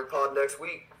 Rivalry pod next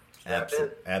week.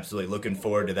 Absolutely. Looking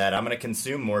forward to that. I'm going to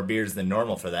consume more beers than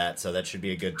normal for that, so that should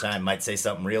be a good time. Might say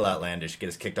something real outlandish, get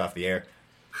us kicked off the air.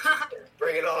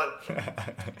 Bring it on.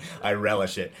 I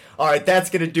relish it. All right,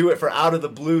 that's going to do it for Out of the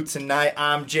Blue tonight.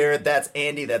 I'm Jared. That's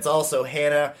Andy. That's also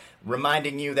Hannah,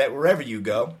 reminding you that wherever you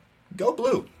go, go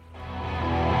blue.